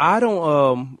 I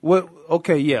don't.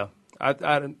 Okay, yeah.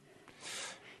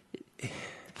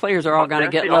 Players are all going to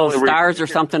get little stars or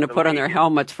something to put on their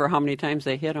helmets for how many times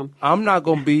they hit them. I'm not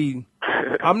going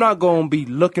to be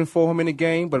looking for him in the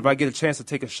game. But if I get a chance to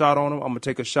take a shot on him, I'm going to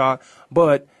take a shot.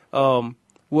 But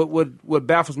what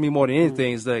baffles me more than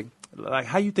anything is like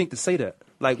how you think to say that?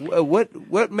 Like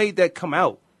what made that come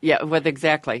out? Yeah,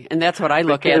 exactly, and that's what I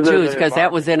look at too, is because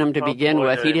that was in him to begin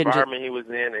with. He didn't. Environment he was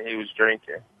in, and he was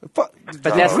drinking. But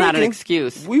that's not an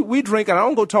excuse. We drink, and I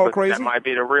don't go talk crazy. That might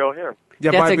be the real him.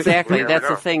 That's exactly. That's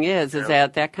the thing is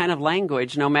that kind of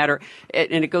language, no matter,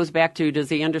 and it goes back to, does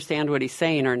he understand what he's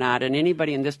saying or not? And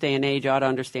anybody in this day and age ought to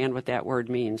understand what that word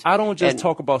means. I don't just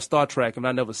talk about Star Trek, and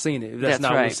I've never seen it. That's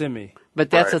not what's in me. But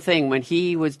that's the thing. When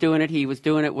he was doing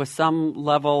it with some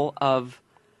level of.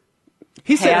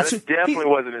 He said it definitely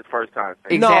wasn't his first time.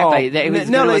 Exactly.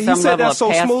 He said that's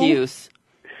so smooth. Use.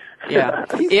 Yeah.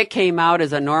 It came out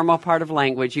as a normal part of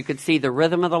language. You could see the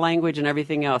rhythm of the language and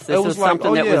everything else. This was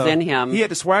something that was in him. He had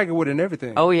the swagger with it and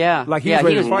everything. Oh, yeah. Like he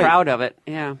was proud of it.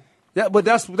 Yeah. Yeah, but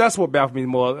that's what baffles me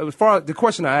more. As far as the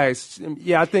question I asked,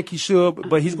 I think he should,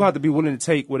 but he's going to have to be willing to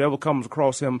take whatever comes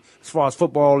across him as far as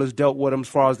football is dealt with him, as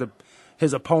far as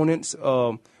his opponents.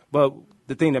 But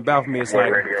the thing that baffled me is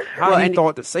like how he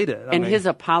thought to say that. His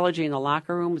apology in the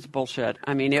locker room was bullshit.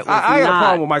 I mean, it was I had a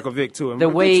problem with Michael Vick too. The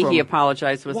way he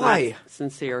apologized was not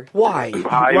sincere. Why?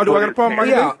 Why do I got a problem with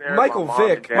Michael Vick? Michael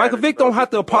Vick. Michael Vick don't have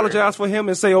to apologize for him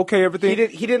and say okay everything.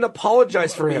 He didn't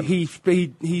apologize for him.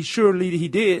 He surely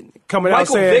did. Coming Michael out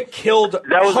saying Vick killed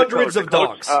hundreds of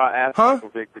dogs. Asked Michael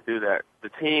Vick to do that. the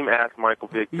team asked Michael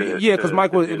Vick to Yeah, because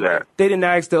Michael, to do that. they didn't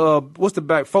ask the, what's the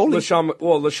back, Foley? LaShawn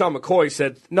McCoy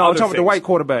said No, I'm other talking about the things. white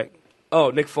quarterback. Oh,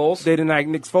 Nick Foles? They didn't ask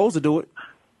Nick Foles to do it.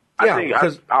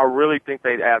 I really think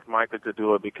they'd ask Michael to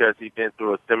do it because he's been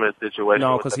through a similar situation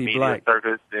No, with 'cause the he media black.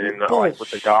 circus and like with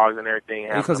the dogs and everything.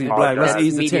 having Because to he's black. Let's apologize.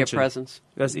 ease the Media tension. presence.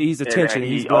 Let's ease the And tension. he,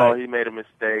 He's black. he made a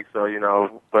mistake,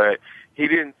 so, but he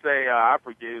didn't say, I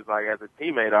forgive. He was like, as a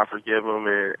teammate, I forgive him,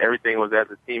 and everything was as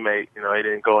a teammate. He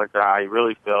didn't go into how he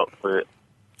really felt, but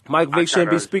Mike Vick shouldn't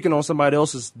be kinda- speaking on somebody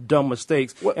else's dumb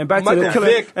mistakes. What- And back Michael to killing,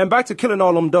 Vick- and back to killing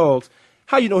all them dogs.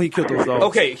 How you know he killed those dogs?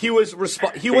 Okay, he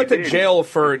went to jail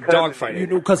for dogfighting. You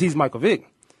know, because he's Michael Vick.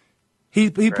 He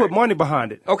put money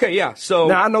behind it. Okay, yeah. So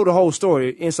Now I know the whole story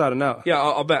inside and out. yeah,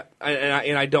 I'll bet,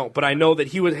 and I don't, but I know that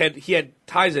he had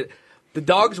ties. The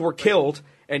dogs were killed,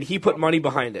 and he put money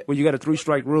behind it. Well, you got a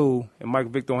 3-strike rule, and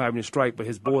Michael Vick don't have any strike, but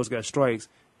his boys got strikes.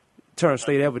 Turn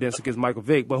state evidence against Michael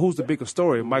Vick. But who's the bigger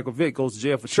story? Michael Vick goes to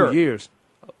jail for Sure. 2 years.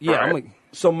 Yeah, Right. I'm like,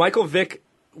 So Michael Vick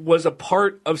was a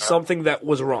part of something that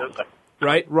was wrong,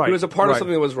 right? Right, He was a part of right.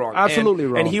 something that was wrong. Absolutely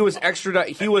and, wrong. And he was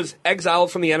He was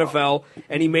exiled from the NFL,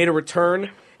 and he made a return.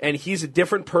 And he's a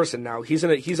different person now. He's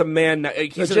a man.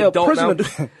 He's an jail adult prisoner now.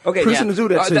 do- Okay, prisoners do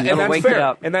that to you. and that's Wake it fair.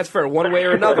 up. And that's fair, one way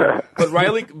or another.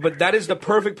 But that is the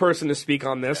perfect person to speak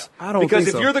on this. I don't because think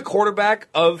if so. you're the quarterback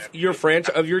of your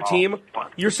franchise, of your team,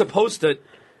 you're supposed to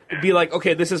be like,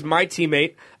 okay, this is my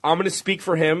teammate. I'm going to speak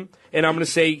for him, and I'm going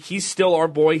to say he's still our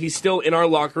boy. He's still in our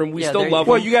locker room. We Yeah, still there- love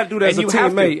well, him. you got to do that as and a you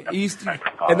have to.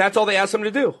 teammate. And that's all they asked him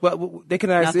to do. Well, they can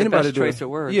ask Not the anybody best to do choice it. of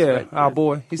words, Yeah, but- our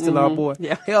boy. He's still our boy.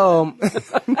 Yeah. Right,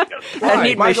 I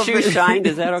need my Michael shoes Vick- shined.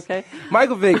 Is that okay?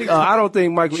 Michael Vick, I don't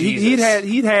think Michael. He'd had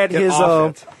Get his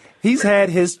off it. he's had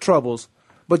his troubles.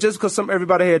 But just because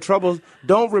everybody had troubles,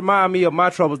 don't remind me of my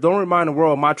troubles. Don't remind the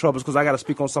world of my troubles because I got to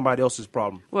speak on somebody else's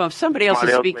problem. Well, if somebody else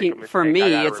Somebody is else make a speaking for mistake, I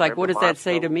me, gotta it's like, what does remember that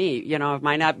say to myself. me? Am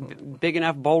I not big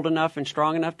enough, bold enough, and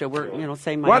strong enough to work?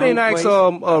 Say my Why own didn't I ask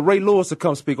ways? Ray Lewis to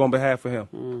come speak on behalf of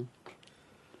him?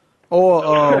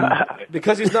 Or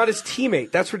Because he's not his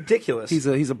teammate. That's ridiculous. he's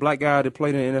a black guy that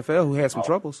played in the NFL who had some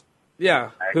troubles.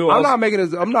 yeah. Who I'm else? not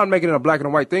making it a black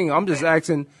and white thing. I'm just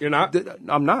asking. You're not?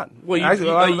 I'm not. Well, you- Actually,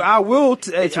 you- I will.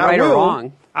 It's right or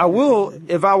wrong. I will.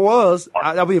 If I was,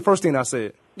 that'd be the first thing I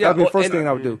said. That'd be the first thing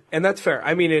I would do. And that's fair.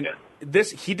 I mean,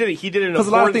 he did it. Because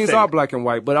a lot of things are black and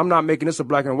white, but I'm not making this a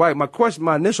black and white.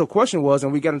 My initial question was,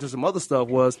 and we got into some other stuff,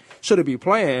 was should it be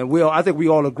playing? I think we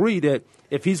all agree that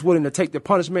if he's willing to take the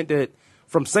punishment that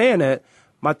from saying that,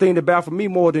 my thing that baffled me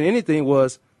more than anything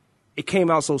was it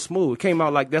came out so smooth. It came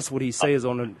out like that's what he says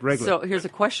on the regular. So here's a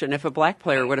question: if a black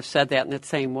player would have said that in that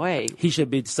same way, he should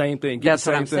be the same thing. Get that's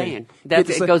the what same I'm thing. saying. Get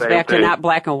the It same- goes back to thing. not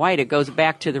black and white. It goes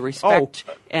back to the respect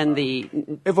and the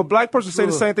If a black person say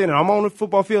the same thing, and I'm on the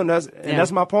football field, and Yeah.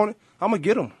 that's my opponent, I'm gonna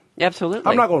get him. absolutely.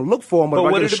 I'm not gonna look for him, but, But if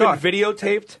I would get it a have shot. been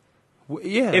videotaped?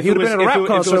 Yeah, If he it would have was- been at a if rap it- if it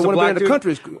concert. was a Would have black been in the dude-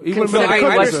 country. He would have been No, in the I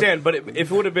country. understand, but if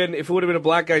it would have been a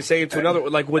black guy saying to another,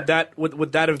 like would that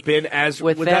have been as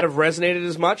With would that- that have resonated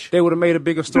as much? They would have made a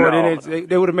bigger story. No.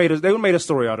 They would have made a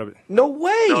story out of it. No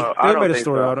way. No, They I would have don't made a think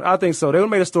story so. out of it. I think so. They would have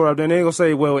made a story out of it. And they're gonna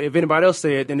say, well, if anybody else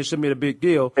said it, then it shouldn't be a big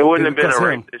deal. It wouldn't have been Because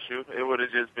a him. race issue. It would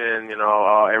have just been,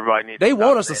 everybody needs. They to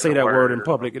want stop us to say saying that the word in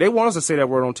public. They want us to say that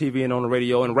word on TV and on the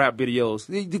radio and rap videos.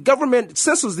 The government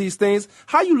censors these things.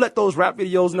 How you let those rap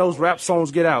videos and those rap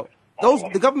songs get out?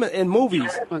 The government in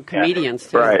movies, Well, comedians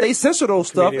too. Right. they censor those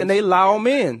stuff Comedians. and they allow them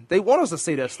in. They want us to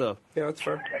say that stuff. Yeah, that's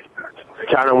fair.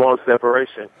 Kind of want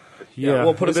separation. Yeah,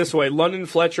 We'll put it this way: London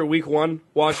Fletcher, Week 1,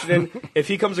 Washington. If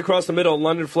he comes across the middle and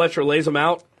London Fletcher lays him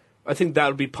out, I think that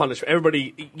would be punished.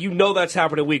 Everybody, that's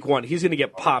happening Week 1. He's going to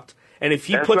get popped, and if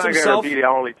he That's puts not himself going to be the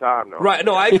only time, though. right,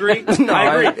 no, I agree.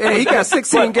 I agree. And he got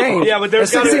 16 games. Yeah, but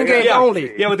there's And 16 gotta, games yeah,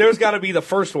 only. Yeah, but there's got to be the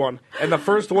first one, and the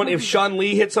first one, if Sean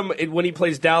Lee hits him when he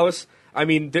plays Dallas, I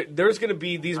mean, there's going to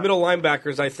be these middle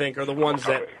linebackers. I think are the ones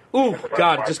that, ooh,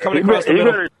 God, just coming across the He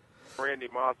middle. better Randy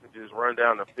Moss and just run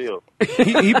down the field.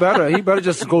 He better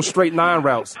just go straight 9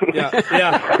 routes.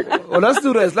 Yeah. Well, let's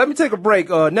do this. Let me take a break.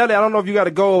 Nelly, I don't know if you got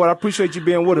to go, but I appreciate you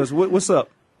being with us. What's up?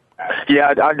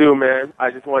 Yeah, I do, man.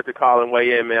 I just wanted to call and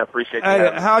weigh in, man. Appreciate you. Hey,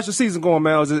 having me. how's your season going,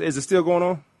 man? Is it still going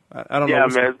on? I don't know. Yeah,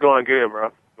 man, it's going good,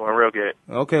 bro. Going real good.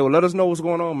 Okay, well, let us know what's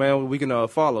going on, man. We can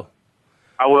follow.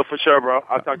 I will for sure, bro.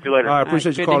 I'll talk to you later. All right,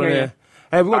 appreciate you good to calling hear in. you.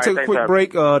 Hey, we're going All to take right, a quick thanks,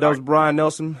 break. That was right. Brian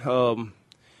Nelson.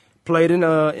 Played in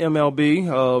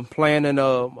MLB, playing in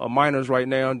minors right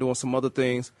now and doing some other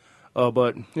things.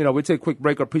 But, we take a quick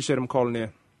break. I appreciate him calling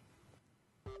in.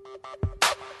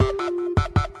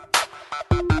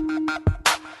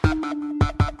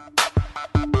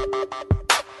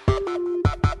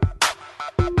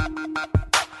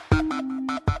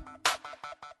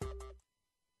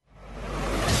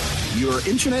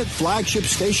 internet flagship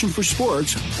station for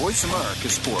sports, Voice America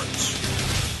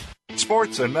Sports.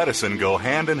 Sports and medicine go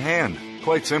hand in hand.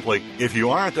 Quite simply, if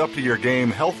you aren't up to your game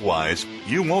health-wise,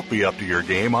 you won't be up to your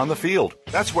game on the field.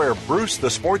 That's where Bruce the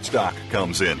Sports Doc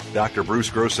comes in. Dr. Bruce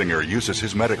Grossinger uses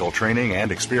his medical training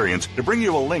and experience to bring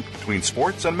you a link between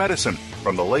sports and medicine,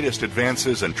 from the latest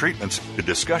advances and treatments to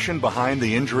discussion behind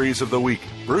the injuries of the week.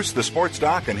 Bruce the Sports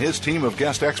Doc and his team of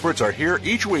guest experts are here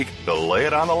each week to lay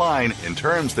it on the line in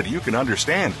terms that you can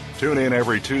understand. Tune in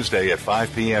every Tuesday at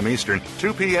 5 p.m. Eastern,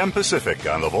 2 p.m. Pacific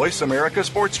on the Voice America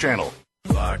Sports Channel.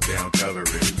 Lockdown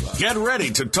coverage. Get ready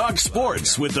to talk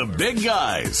sports with the big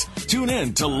guys. Tune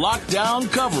in to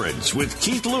Lockdown Coverage with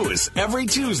Keith Lewis every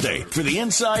Tuesday for the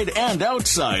inside and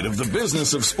outside of the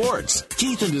business of sports.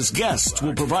 Keith and his guests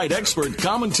will provide expert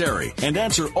commentary and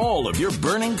answer all of your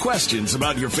burning questions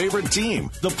about your favorite team,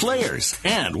 the players,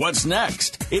 and what's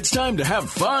next. It's time to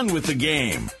have fun with the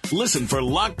game. Listen for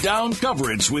Lockdown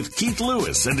Coverage with Keith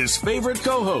Lewis and his favorite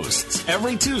co-hosts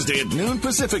every Tuesday at noon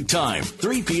Pacific Time,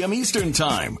 3 p.m. Eastern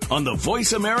Time on the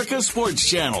Voice America Sports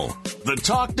Channel. The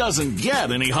talk doesn't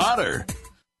get any hotter.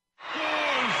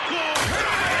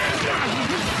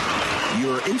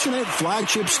 Your internet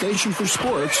flagship station for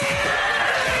sports,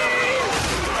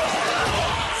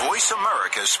 Voice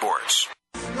America Sports.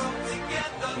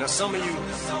 Now, some of you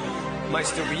might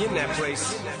still be in that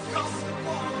place.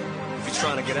 If you're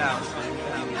trying to get out,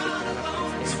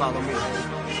 just follow me.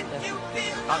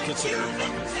 I'll consider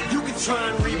it. You can try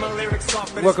and read my lyrics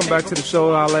off. Welcome back to the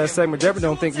show. Our last segment. Deborah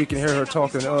don't think we can hear her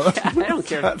talking. I don't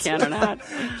care if you can or not.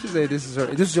 She said this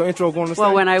is your intro going to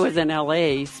Well, when I was in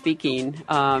L.A. speaking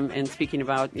and speaking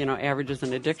about averages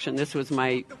and addiction, this was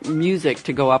my music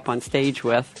to go up on stage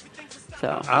with.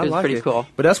 So it was like pretty cool.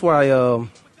 But that's why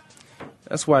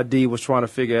D was trying to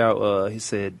figure out. He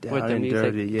said down and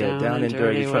dirty, down and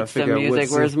dirty. Trying to figure out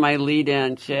what's where's my lead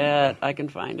in? Shit, I can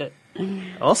find it.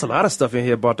 Oh, there's a lot of stuff in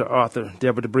here about the author,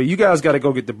 Deborah DeBree. You guys got to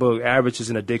go get the book, Average is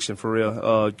an Addiction, for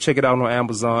real. Check it out on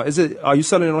Amazon. Are you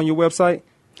selling it on your website?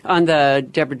 On the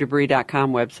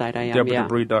DeborahDeBree.com website, I am,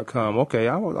 DeborahDeBree.com. Okay,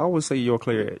 I always say Your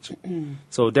Clear Edge.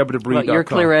 So DeborahDeBree.com. Well, Your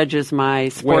Clear Edge is my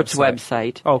sports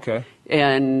website. Okay.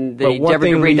 And the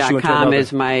DeborahDeBree.com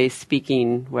is my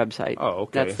speaking website. Oh,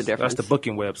 okay. That's the difference. That's the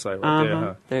booking website right there,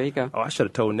 huh? There you go. Oh, I should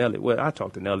have told Nelly. Well, I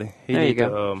talked to Nelly. There you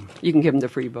go. You can give him the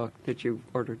free book that you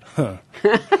ordered. Huh.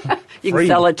 You can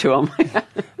sell it to him.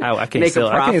 I can't sell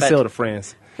it. I can't sell to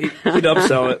friends. You'd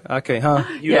upsell it. Okay, huh?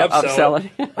 You'd upsell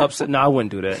it. No, I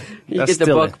wouldn't do that. You get the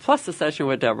book plus the session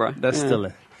with Deborah. That's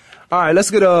stealing. All right, let's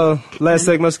get last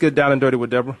segment. Let's get down and dirty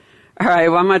with Deborah. All right,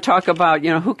 well, I'm going to talk about,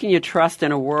 who can you trust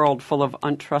in a world full of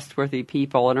untrustworthy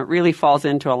people? And it really falls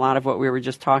into a lot of what we were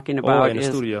just talking about. In the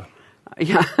studio.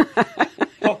 Yeah.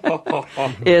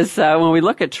 Is when we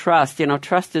look at trust,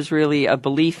 trust is really a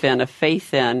belief in, a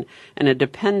faith in, and a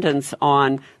dependence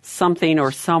on something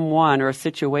or someone or a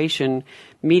situation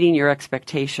meeting your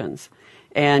expectations.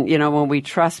 And, when we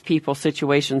trust people,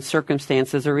 situations,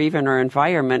 circumstances, or even our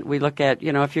environment, we look at,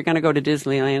 if you're going to go to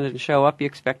Disneyland and show up, you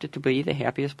expect it to be the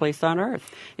happiest place on earth.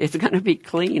 It's going to be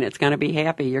clean. It's going to be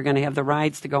happy. You're going to have the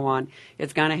rides to go on.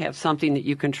 It's going to have something that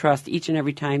you can trust each and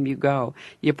every time you go.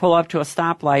 You pull up to a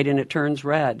stoplight and it turns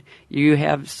red. You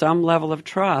have some level of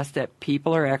trust that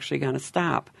people are actually going to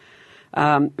stop.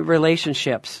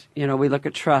 Relationships, we look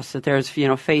at trust, that there's,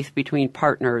 faith between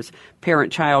partners,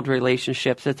 parent-child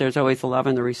relationships, that there's always the love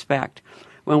and the respect.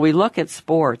 When we look at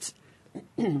sports,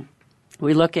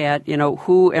 we look at,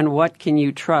 who and what can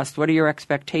you trust? What are your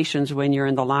expectations when you're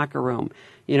in the locker room?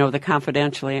 The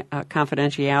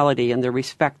confidentiality and the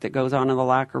respect that goes on in the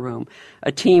locker room.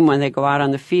 A team, when they go out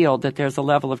on the field, that there's a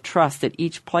level of trust that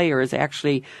each player is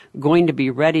actually going to be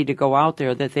ready to go out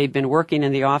there, that they've been working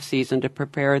in the off season to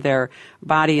prepare their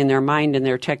body and their mind and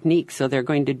their techniques, so they're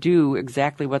going to do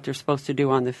exactly what they're supposed to do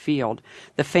on the field.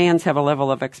 The fans have a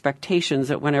level of expectations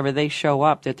that whenever they show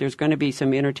up, that there's going to be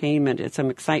some entertainment and some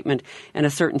excitement and a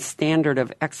certain standard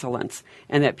of excellence,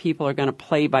 and that people are going to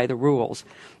play by the rules.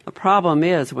 The problem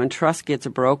is when trust gets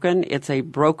broken, it's a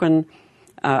broken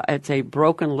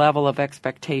level of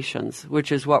expectations,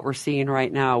 which is what we're seeing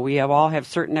right now. We all have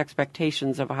certain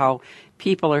expectations of how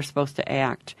people are supposed to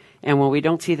act. And when we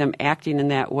don't see them acting in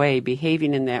that way,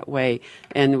 behaving in that way,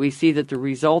 and we see that the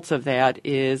results of that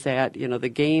is that, the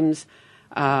games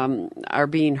are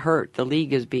being hurt, the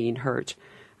league is being hurt,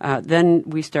 then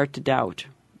we start to doubt.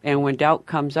 And when doubt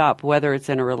comes up, whether it's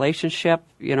in a relationship,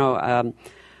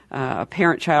 a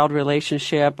parent-child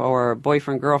relationship or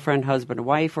boyfriend-girlfriend,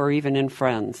 husband-wife, or even in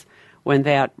friends, when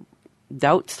that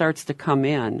doubt starts to come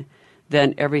in,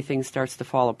 then everything starts to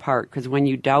fall apart. Because when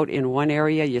you doubt in one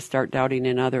area, you start doubting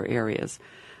in other areas.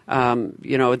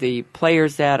 The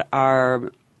players that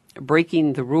are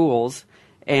breaking the rules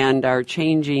and are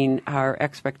changing our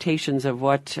expectations of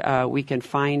what we can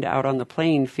find out on the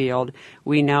playing field,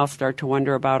 we now start to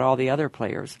wonder about all the other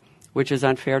players, which is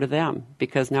unfair to them,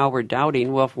 because now we're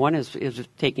doubting, well, if one is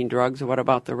taking drugs, what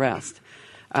about the rest?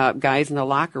 Guys in the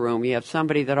locker room, you have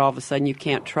somebody that all of a sudden you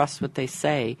can't trust what they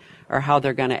say or how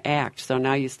they're going to act. So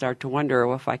now you start to wonder,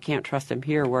 well, if I can't trust them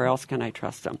here, where else can I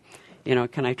trust them?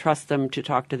 Can I trust them to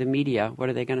talk to the media? What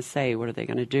are they going to say? What are they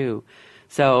going to do?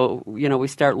 So, we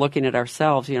start looking at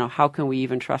ourselves, how can we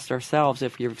even trust ourselves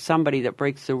if you're somebody that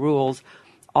breaks the rules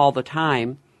all the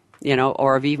time,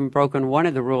 or have even broken one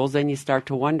of the rules, then you start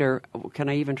to wonder, can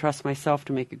I even trust myself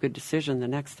to make a good decision the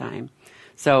next time?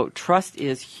 So trust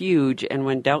is huge, and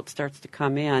when doubt starts to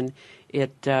come in,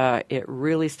 it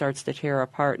really starts to tear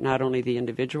apart not only the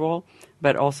individual,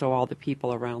 but also all the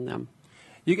people around them.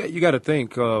 You got to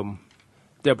think,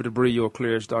 Deborah Debris,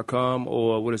 yourclearedge.com,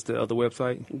 or what is the other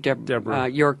website? Deborah.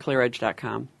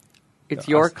 Yourclearedge.com. It's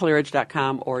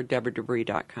yourclearedge.com or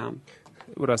DeborahDebris.com.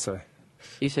 What did I say?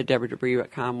 You said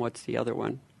DeborahDebris.com. What's the other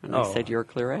one? And I said Your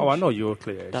Clear Edge. Oh, I know Your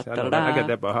Clear Edge. I got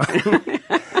that behind.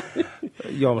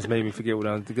 You almost made me forget what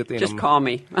I was. The good thing. Just call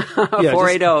me.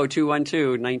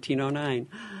 480-212-1909.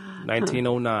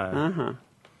 1909. Uh-huh.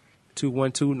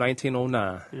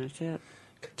 212-1909. That's it.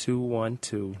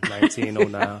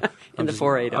 212-1909. And the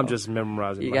 480. I'm just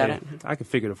memorizing. You got it? I can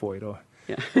figure the 480.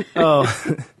 Yeah.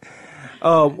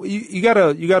 You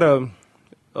gotta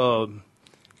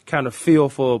kind of feel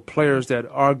for players that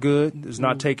are good. Is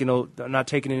not taking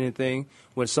anything.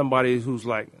 When somebody who's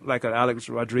like an Alex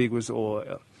Rodriguez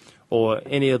or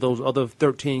any of those other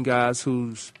 13 guys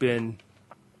who's been,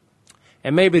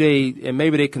 and maybe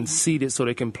they conceded so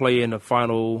they can play in the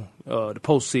final, the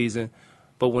postseason.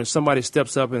 But when somebody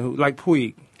steps up and like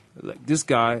Puig, like this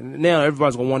guy, now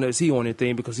everybody's gonna wonder, is he on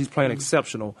anything, because he's playing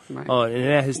exceptional, right. And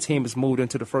now his team has moved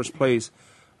into the first place.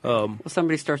 Well,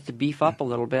 somebody starts to beef up a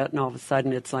little bit, and all of a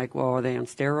sudden it's like, well, are they on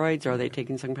steroids? Are they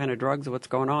taking some kind of drugs? What's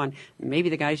going on? Maybe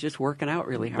the guy's just working out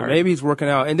really hard. Maybe he's working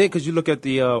out. And then because you look at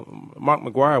the Mark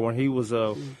McGwire when he was,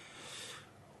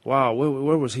 wow,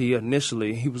 where was he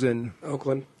initially? He was in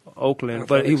Oakland, Athletics.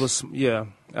 But he was,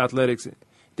 Athletics.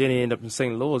 Then he ended up in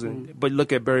St. Louis. But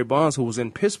look at Barry Bonds, who was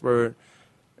in Pittsburgh.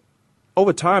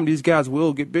 Over time, these guys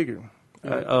will get bigger.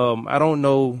 Right. I don't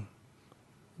know.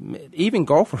 Even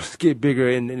golfers get bigger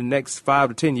in the next 5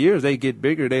 to 10 years. They get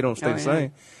bigger. They don't stay the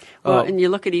same. Well, and you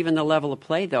look at even the level of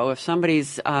play, though. If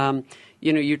somebody's,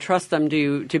 you trust them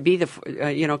to be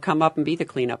the, come up and be the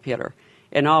cleanup hitter,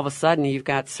 and all of a sudden you've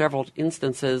got several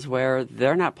instances where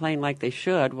they're not playing like they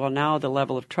should. Well, now the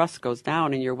level of trust goes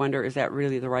down, and you wonder, is that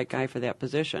really the right guy for that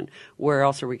position? Where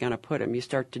else are we going to put him? You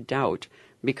start to doubt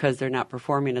because they're not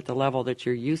performing at the level that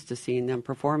you're used to seeing them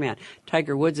perform at.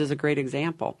 Tiger Woods is a great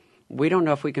example. We don't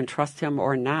know if we can trust him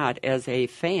or not as a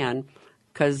fan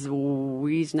because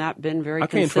he's not been very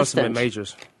consistent. I can't trust him in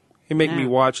majors. He make me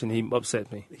watch, and he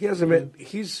upset me. He hasn't.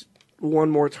 He's won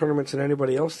more tournaments than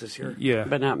anybody else this year. Yeah,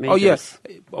 but not majors. Oh yes.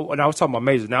 And I was talking about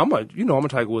majors. Now I'm a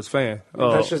Tiger Woods fan.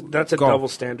 That's a double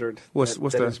standard. What's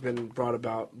that has been brought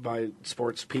about by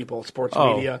sports people, sports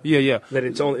media. Yeah. That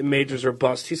it's only majors or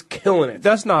bust. He's killing it.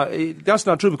 That's not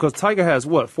true, because Tiger has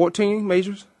 14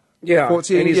 majors. Yeah,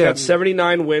 14, and he's got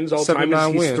 79 wins all time.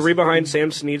 He's 3 behind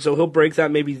Sam Snead, so he'll break that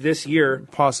maybe this year,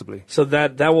 possibly. So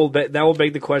that will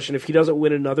beg the question: if he doesn't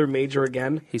win another major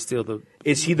again,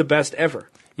 is he the best ever?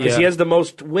 Because Yeah. he has the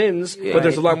most wins, but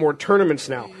there's a lot more tournaments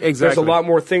now. Exactly, there's a lot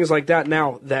more things like that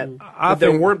now that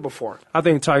there weren't before. I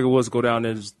think Tiger Woods go down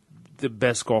as the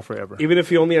best golfer ever. Even if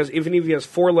he has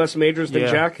 4 less majors than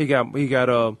Jack, he got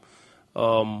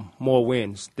more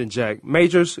wins than Jack.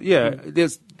 Majors,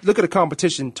 look at the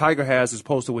competition Tiger has as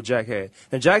opposed to what Jack had.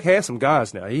 And Jack had some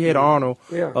guys now. He had Arnold.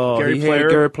 Yeah.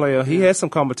 Gary Player. He had some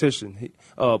competition.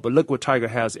 But look what Tiger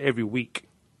has every week.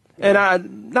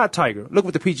 And not Tiger. Look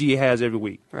what the PGA has every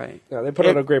week. Right. Yeah, they put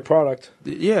out a great product.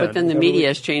 Yeah. But then the media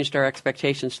has changed our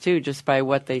expectations too, just by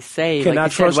what they say. Can like I you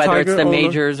trust said, whether Tiger it's the over?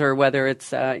 majors or whether it's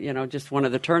just one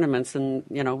of the tournaments, and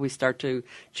we start to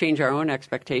change our own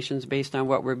expectations based on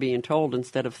what we're being told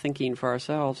instead of thinking for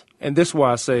ourselves. And this is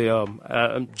why I say,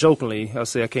 jokingly, I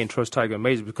say I can't trust Tiger in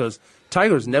majors, because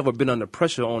Tiger's never been under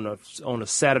pressure on a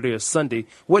Saturday or Sunday.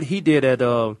 What he did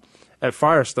at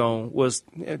Firestone was,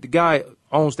 the guy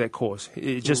owns that course.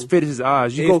 It just fits his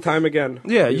eyes. Time again.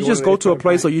 Yeah, you just go to a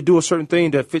place or you do a certain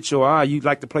thing that fits your eye. You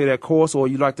like to play that course, or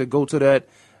you like to go to that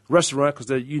restaurant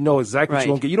because you know exactly what you're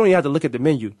going to get. You don't even have to look at the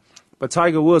menu. But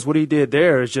Tiger Woods, what he did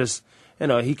there is just,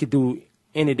 he could do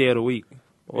any day of the week.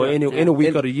 or any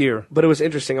week of the year. But it was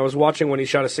interesting. I was watching when he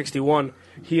shot a 61.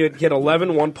 He had hit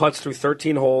 11 one-putts through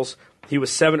 13 holes. He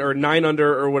was 7 or 9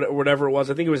 under or whatever it was.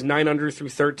 I think it was 9 under through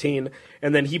 13,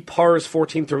 and then he pars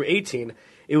 14 through 18.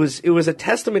 It was a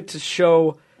testament to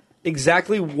show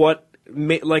exactly what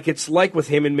it's like with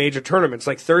him in major tournaments.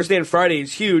 Like Thursday and Friday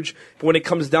is huge, but when it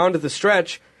comes down to the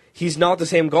stretch, he's not the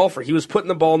same golfer. He was putting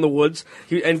the ball in the woods,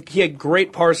 and he had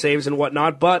great par saves and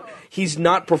whatnot, but he's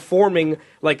not performing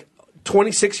like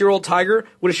 26-year-old Tiger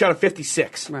would have shot a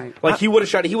 56. Right. Like he would have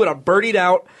birdied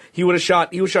out. He would have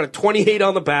shot a 28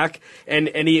 on the back, and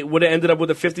he would have ended up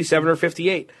with a 57 or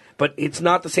 58. But it's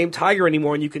not the same Tiger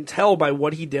anymore, and you can tell by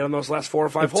what he did on those last 4 or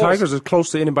 5 holes. Tiger's as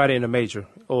close to anybody in a major,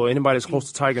 or anybody that's close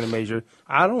to Tiger in a major,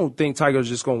 I don't think Tiger's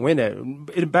just going to win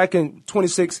that. Back in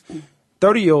 26,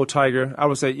 30-year-old Tiger, I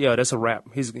would say, yeah, that's a wrap.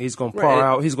 He's going to par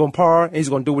out. He's going to par, and he's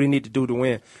going to do what he need to do to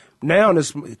win. Now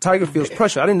Tiger feels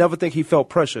pressure. I didn't never think he felt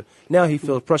pressure. Now he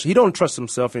feels pressure. He don't trust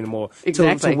himself anymore.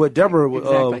 Exactly. To what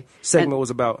Deborah segment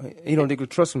was about. He don't think he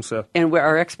trusts himself. And where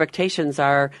our expectations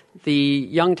are the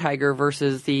young Tiger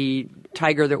versus the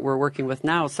Tiger that we're working with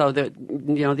now. So that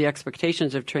the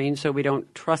expectations have changed, so we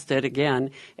don't trust it again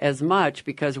as much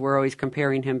because we're always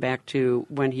comparing him back to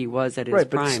when he was at his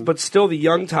prime. But still, the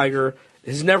young Tiger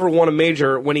has never won a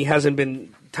major when he hasn't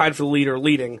been tied for the lead or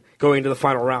leading going into the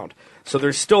final round. So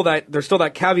there's still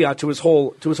that caveat to his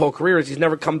whole career is he's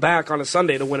never come back on a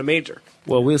Sunday to win a major.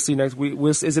 Well, we'll see next week.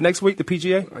 Is it next week, the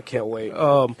PGA? I can't wait.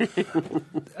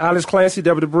 Alex Clancy,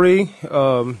 Deborah Debris,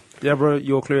 Deborah,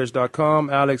 yourclears.com.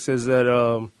 Alex is at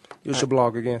your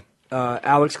blog again.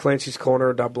 Alex Clancy's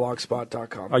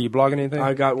Corner.blogspot.com. Are you blogging anything?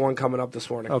 I got one coming up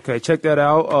this morning. Okay, check that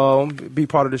out. Be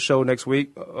part of the show next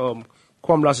week. Kwamie,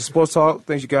 Lassiter Sports Talk.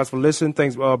 Thanks you guys for listening.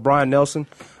 Thanks Brian Nelson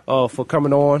for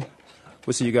coming on.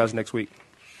 We'll see you guys next week.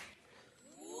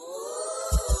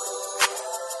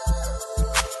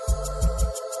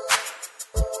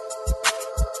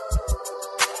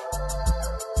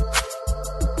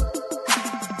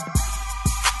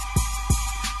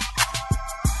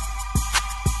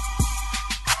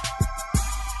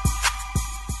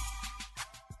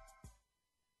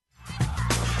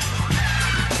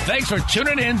 Thanks for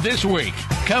tuning in this week.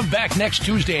 Come back next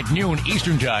Tuesday at noon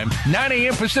Eastern Time, 9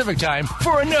 a.m. Pacific Time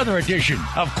for another edition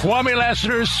of Kwamie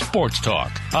Lassiter's Sports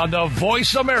Talk on the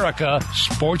Voice America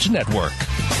Sports Network.